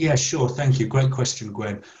 Yeah, sure. Thank you. Great question,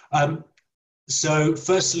 Gwen. So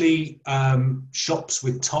firstly, shops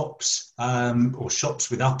with tops or shops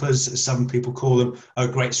with uppers, as some people call them, are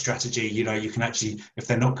a great strategy. You know, you can actually, if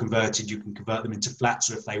they're not converted, you can convert them into flats,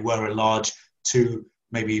 or if they were a large 2,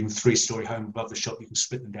 maybe even 3-story home above the shop, you can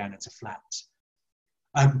split them down into flats.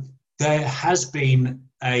 There has been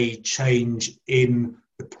a change in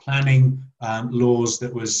the planning laws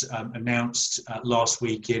that was announced last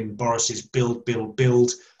week in Boris's Build, Build,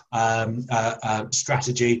 Build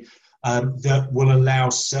strategy. That will allow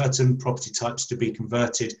certain property types to be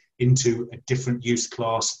converted into a different use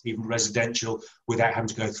class, even residential, without having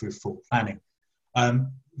to go through full planning.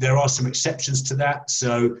 There are some exceptions to that.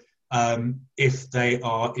 So if they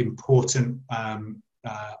are important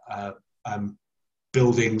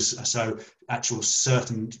buildings, so actual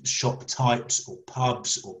certain shop types or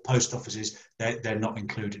pubs or post offices, they're not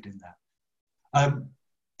included in that.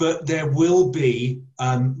 But there will be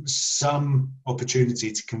some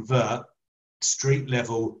opportunity to convert street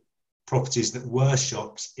level properties that were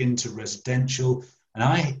shops into residential. And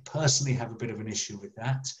I personally have a bit of an issue with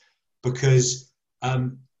that because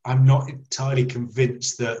I'm not entirely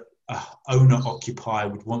convinced that an owner occupier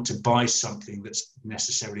would want to buy something that's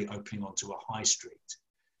necessarily opening onto a high street.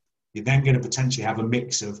 You're then going to potentially have a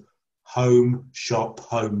mix of home, shop.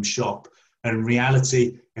 And in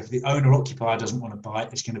reality, if the owner occupier doesn't want to buy it,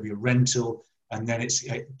 it's going to be a rental, and then it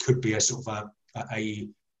could be a sort of a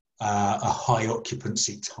high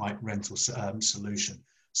occupancy type rental solution.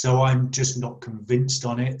 So I'm just not convinced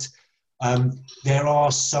on it. There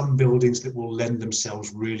are some buildings that will lend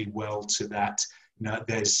themselves really well to that. You know,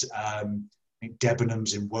 there's I think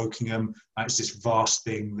Debenhams in Wokingham. It's this vast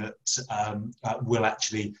thing that will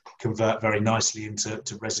actually convert very nicely into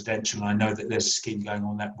residential. I know that there's a scheme going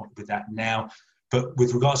on with that now. But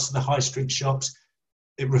with regards to the high street shops,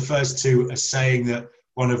 it refers to a saying that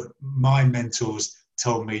one of my mentors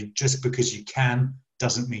told me: just because you can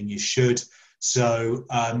doesn't mean you should. So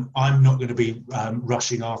I'm not going to be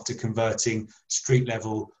rushing after converting street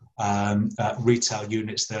level retail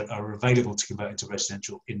units that are available to convert into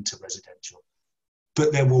residential.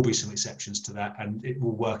 But there will be some exceptions to that, and it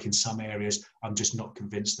will work in some areas. I'm just not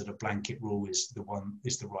convinced that a blanket rule is the right one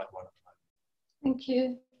at the moment. Thank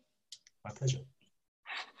you. My pleasure.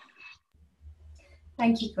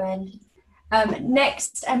 Thank you, Gwen.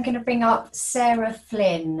 Next, I'm going to bring up Sarah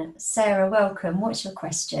Flynn. Sarah, welcome. What's your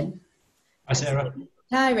question? Hi, Sarah.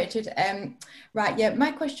 Hi, Richard. Right, yeah,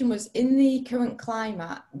 my question was, in the current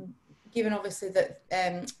climate, given obviously that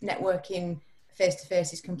networking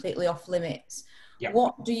face-to-face is completely off limits, Yeah.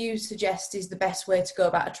 what do you suggest is the best way to go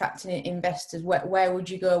about attracting investors? Where would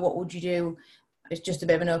you go? What would you do? It's just a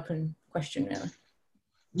bit of an open question, really.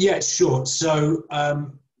 Yeah, sure. So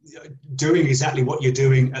doing exactly what you're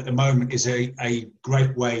doing at the moment is a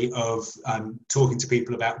great way of talking to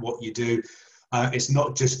people about what you do. It's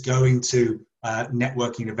not just going to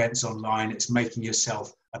networking events online, it's making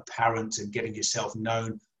yourself apparent and getting yourself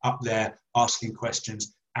known up there, asking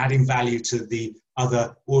questions, adding value to the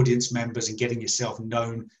other audience members and getting yourself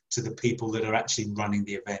known to the people that are actually running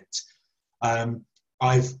the event.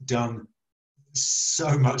 I've done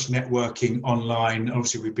so much networking online.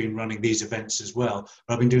 Obviously, we've been running these events as well,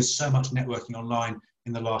 but I've been doing so much networking online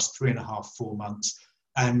in the last 3.5, 4 months.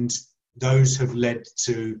 And those have led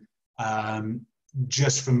to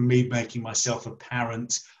just from me making myself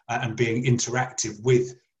apparent and being interactive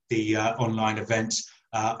with the online events,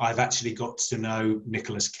 I've actually got to know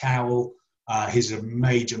Nicholas Cowell. He's a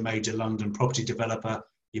major London property developer.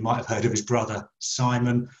 You might have heard of his brother,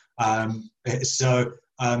 Simon. So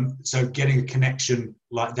getting a connection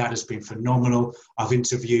like that has been phenomenal. I've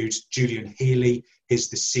interviewed Julian Healy. He's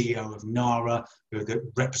the CEO of NARA, who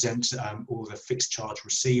represents all the fixed charge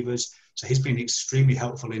receivers. So he's been extremely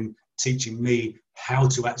helpful in teaching me how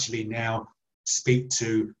to actually now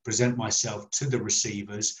present myself to the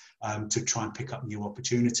receivers to try and pick up new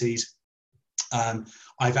opportunities.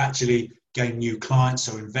 I've actually gained new clients,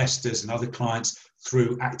 so investors and other clients,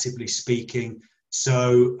 through actively speaking.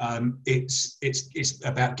 So it's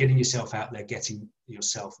about getting yourself out there, getting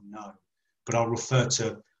yourself known. But I'll refer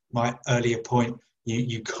to my earlier point.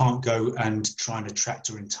 You can't go and try and attract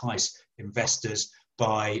or entice investors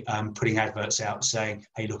by putting adverts out saying,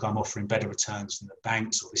 hey, look, I'm offering better returns than the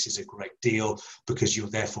banks, or this is a great deal, because you're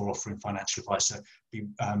therefore offering financial advice. So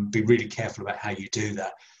be really careful about how you do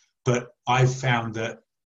that. But I've found that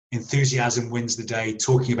enthusiasm wins the day.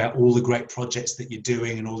 Talking about all the great projects that you're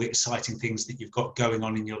doing and all the exciting things that you've got going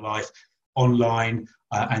on in your life online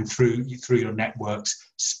and through your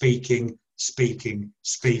networks, speaking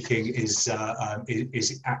is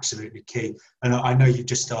absolutely key. And I know you've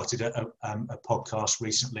just started a podcast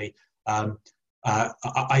recently.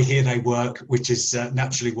 I hear they work, which is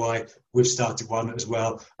naturally why we've started one as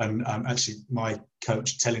well. And actually, my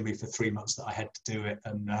coach telling me for 3 months that I had to do it,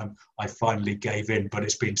 and I finally gave in. But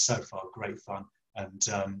it's been so far great fun, and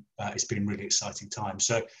it's been really exciting time.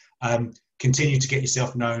 So continue to get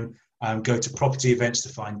yourself known. Go to property events to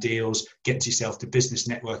find deals. Get yourself to business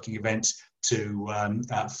networking events to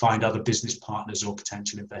find other business partners or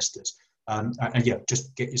potential investors. And yeah,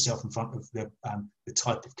 just get yourself in front of the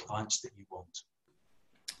type of clients that you want.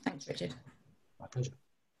 Thanks, Richard. My pleasure.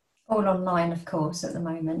 All online, of course, at the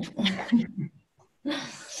moment.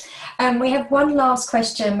 We have one last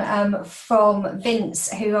question from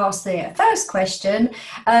Vince, who asked the first question.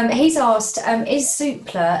 He's asked, is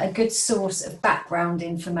Zoopla a good source of background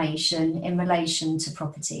information in relation to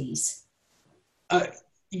properties?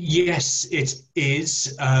 Yes, it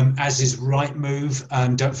is, as is Rightmove.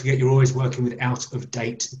 Don't forget, you're always working with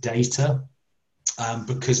out-of-date data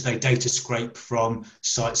because they data scrape from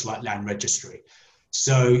sites like Land Registry.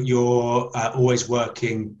 So you're always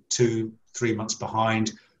working 2-3 months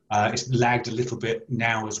behind. It's lagged a little bit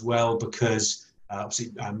now as well because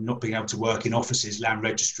obviously not being able to work in offices. Land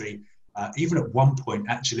Registry, even at one point,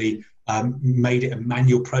 actually made it a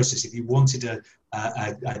manual process. If you wanted a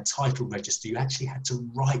title register, you actually had to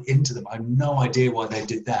write into them. I have no idea why they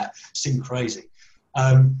did that. Seemed crazy.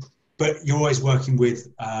 But you're always working with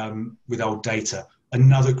old data.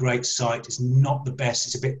 Another great site is not the best.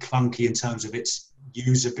 It's a bit clunky in terms of its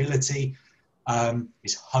usability.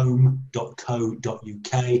 Is home.co.uk.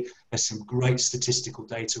 There's some great statistical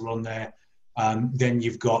data on there. Then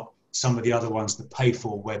you've got some of the other ones, the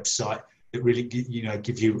Pay4 website, that really give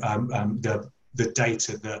you the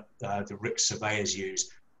data that the RIC surveyors use.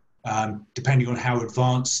 Depending on how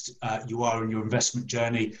advanced you are in your investment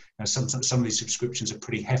journey, some of these subscriptions are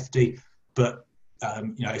pretty hefty, but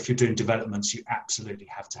if you're doing developments, you absolutely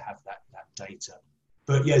have to have that data.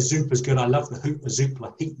 But yeah, Zoopla's good. I love the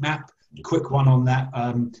Zoopla heat map. Quick one on that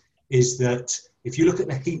is that if you look at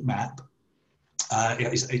the heat map,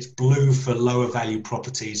 it's blue for lower value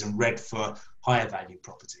properties and red for higher value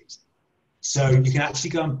properties. So you can actually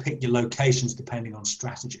go and pick your locations depending on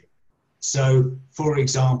strategy. So for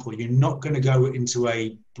example, you're not going to go into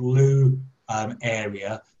a blue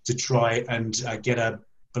area to try and get a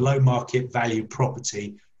below market value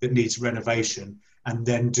property that needs renovation and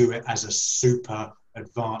then do it as a super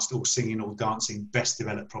advanced, all singing, all dancing, best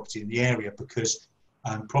developed property in the area, because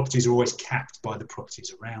properties are always capped by the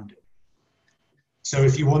properties around it. So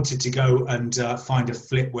if you wanted to go and find a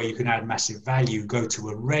flip where you can add massive value, go to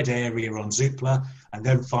a red area on Zoopla and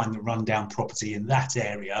then find the rundown property in that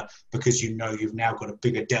area, because you know you've now got a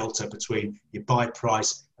bigger delta between your buy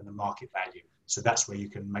price and the market value. So that's where you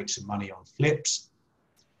can make some money on flips.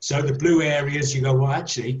 So the blue areas, you go, well,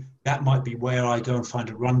 actually, that might be where I go and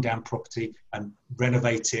find a rundown property and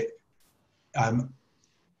renovate it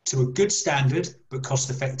to a good standard, but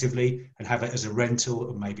cost effectively, and have it as a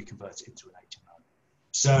rental and maybe convert it into an HMO.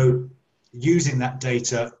 So using that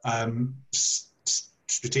data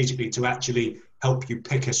strategically to actually help you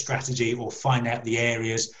pick a strategy or find out the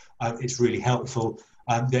areas, it's really helpful.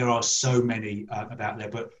 There are so many about there,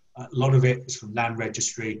 but a lot of it is from Land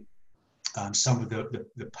Registry. Some of the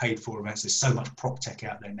paid for events, there's so much prop tech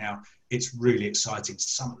out there now. It's really exciting.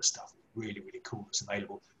 Some of the stuff is really, really cool that's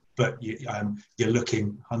available. But you're looking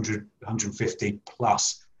 100, 150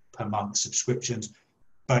 plus per month subscriptions.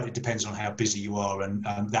 But it depends on how busy you are, and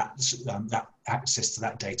that access to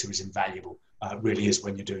that data is invaluable. Really is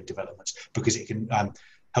when you're doing developments, because it can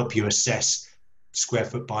help you assess square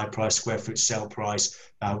foot buy price, square foot sell price,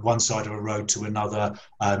 one side of a road to another,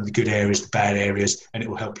 the good areas, the bad areas, and it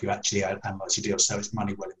will help you actually analyse your deals. So it's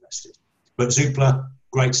money well invested. But Zoopla,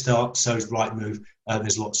 great start. So is Rightmove.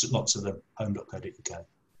 There's lots of them. Home.co.uk.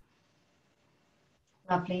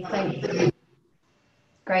 Lovely, thank you.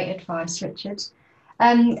 Great advice, Richard.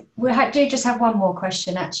 We do just have one more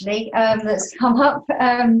question actually that's come up.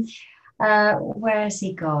 Where has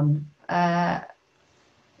he gone?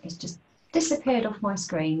 It's just disappeared off my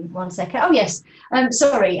screen. 1 second. Oh yes,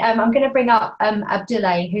 sorry. I'm going to bring up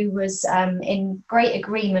Abdullah, who was in great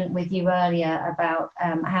agreement with you earlier about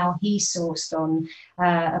how he sourced on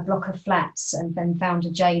a block of flats and then found a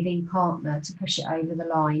JV partner to push it over the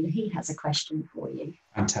line. He has a question for you.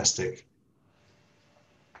 Fantastic.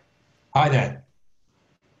 Hi there.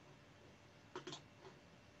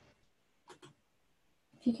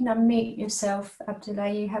 If you can unmute yourself, Abdullah,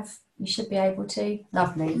 you should be able to.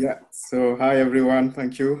 Lovely. Yeah. So hi everyone.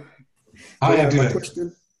 Thank you. Hi, so,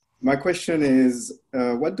 Abdullah. my question is,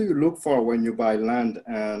 what do you look for when you buy land,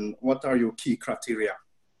 and what are your key criteria?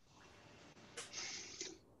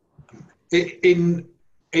 In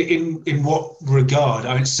what regard?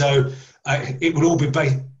 I mean, so it would all be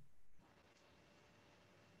based.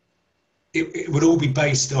 It would all be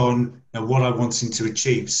based on what I'm wanting to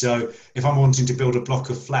achieve. So if I'm wanting to build a block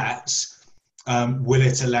of flats, will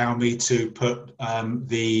it allow me to put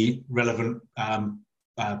the relevant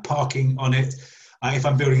parking on it? If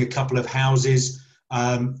I'm building a couple of houses,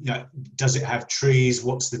 does it have trees?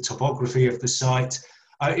 What's the topography of the site?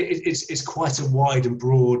 It's quite a wide and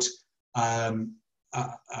broad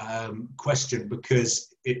question,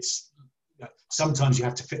 because it's sometimes you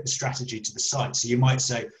have to fit the strategy to the site. So you might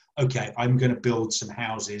say, okay, I'm going to build some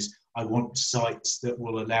houses. I want sites that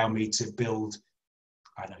will allow me to build,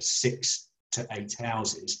 6 to 8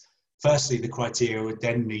 houses. Firstly, the criteria would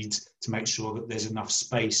then need to make sure that there's enough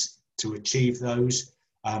space to achieve those.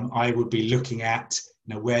 I would be looking at,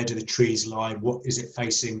 where do the trees lie? What is it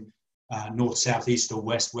facing? North, south, east or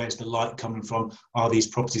west? Where's the light coming from? Are these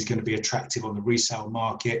properties going to be attractive on the resale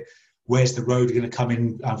market? Where's the road going to come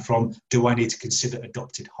in from? Do I need to consider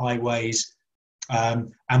adopted highways?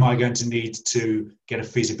 Am I going to need to get a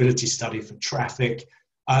feasibility study for traffic?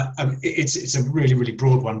 It's a really, really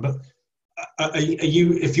broad one, but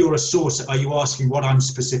if you're a sourcer, are you asking what I'm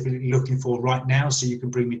specifically looking for right now so you can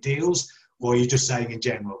bring me deals, or are you just saying in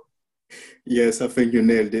general? Yes, I think you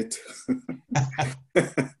nailed it.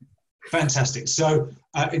 Fantastic. So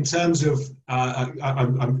in terms of,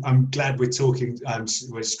 I'm glad we're talking,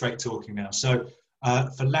 we're straight talking now. So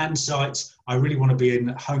for land sites, I really want to be in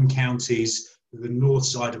home counties, the north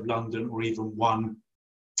side of London, or even one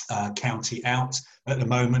county out at the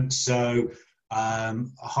moment. So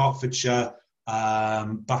Hertfordshire,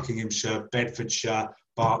 Buckinghamshire, Bedfordshire,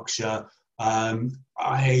 Berkshire.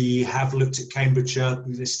 I have looked at Cambridgeshire.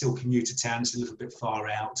 There's still commuter town. It's a little bit far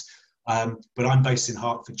out. But I'm based in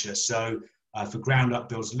Hertfordshire. So for ground up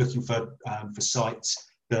builds, looking for sites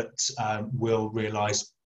that will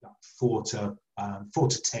realise 4 to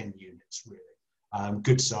 10 units, really.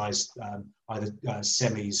 Good sized, either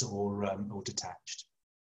semis or detached.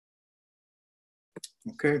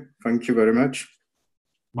 Okay, thank you very much.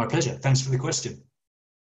 My pleasure. Thanks for the question.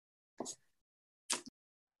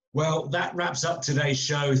 Well, that wraps up today's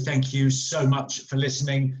show. Thank you so much for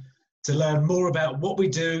listening. To learn more about what we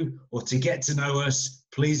do or to get to know us,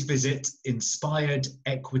 please visit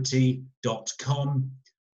inspiredequity.com.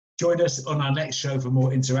 Join us on our next show for more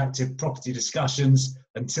interactive property discussions.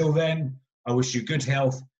 Until then, I wish you good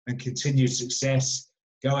health and continued success.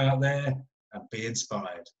 Go out there and be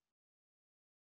inspired.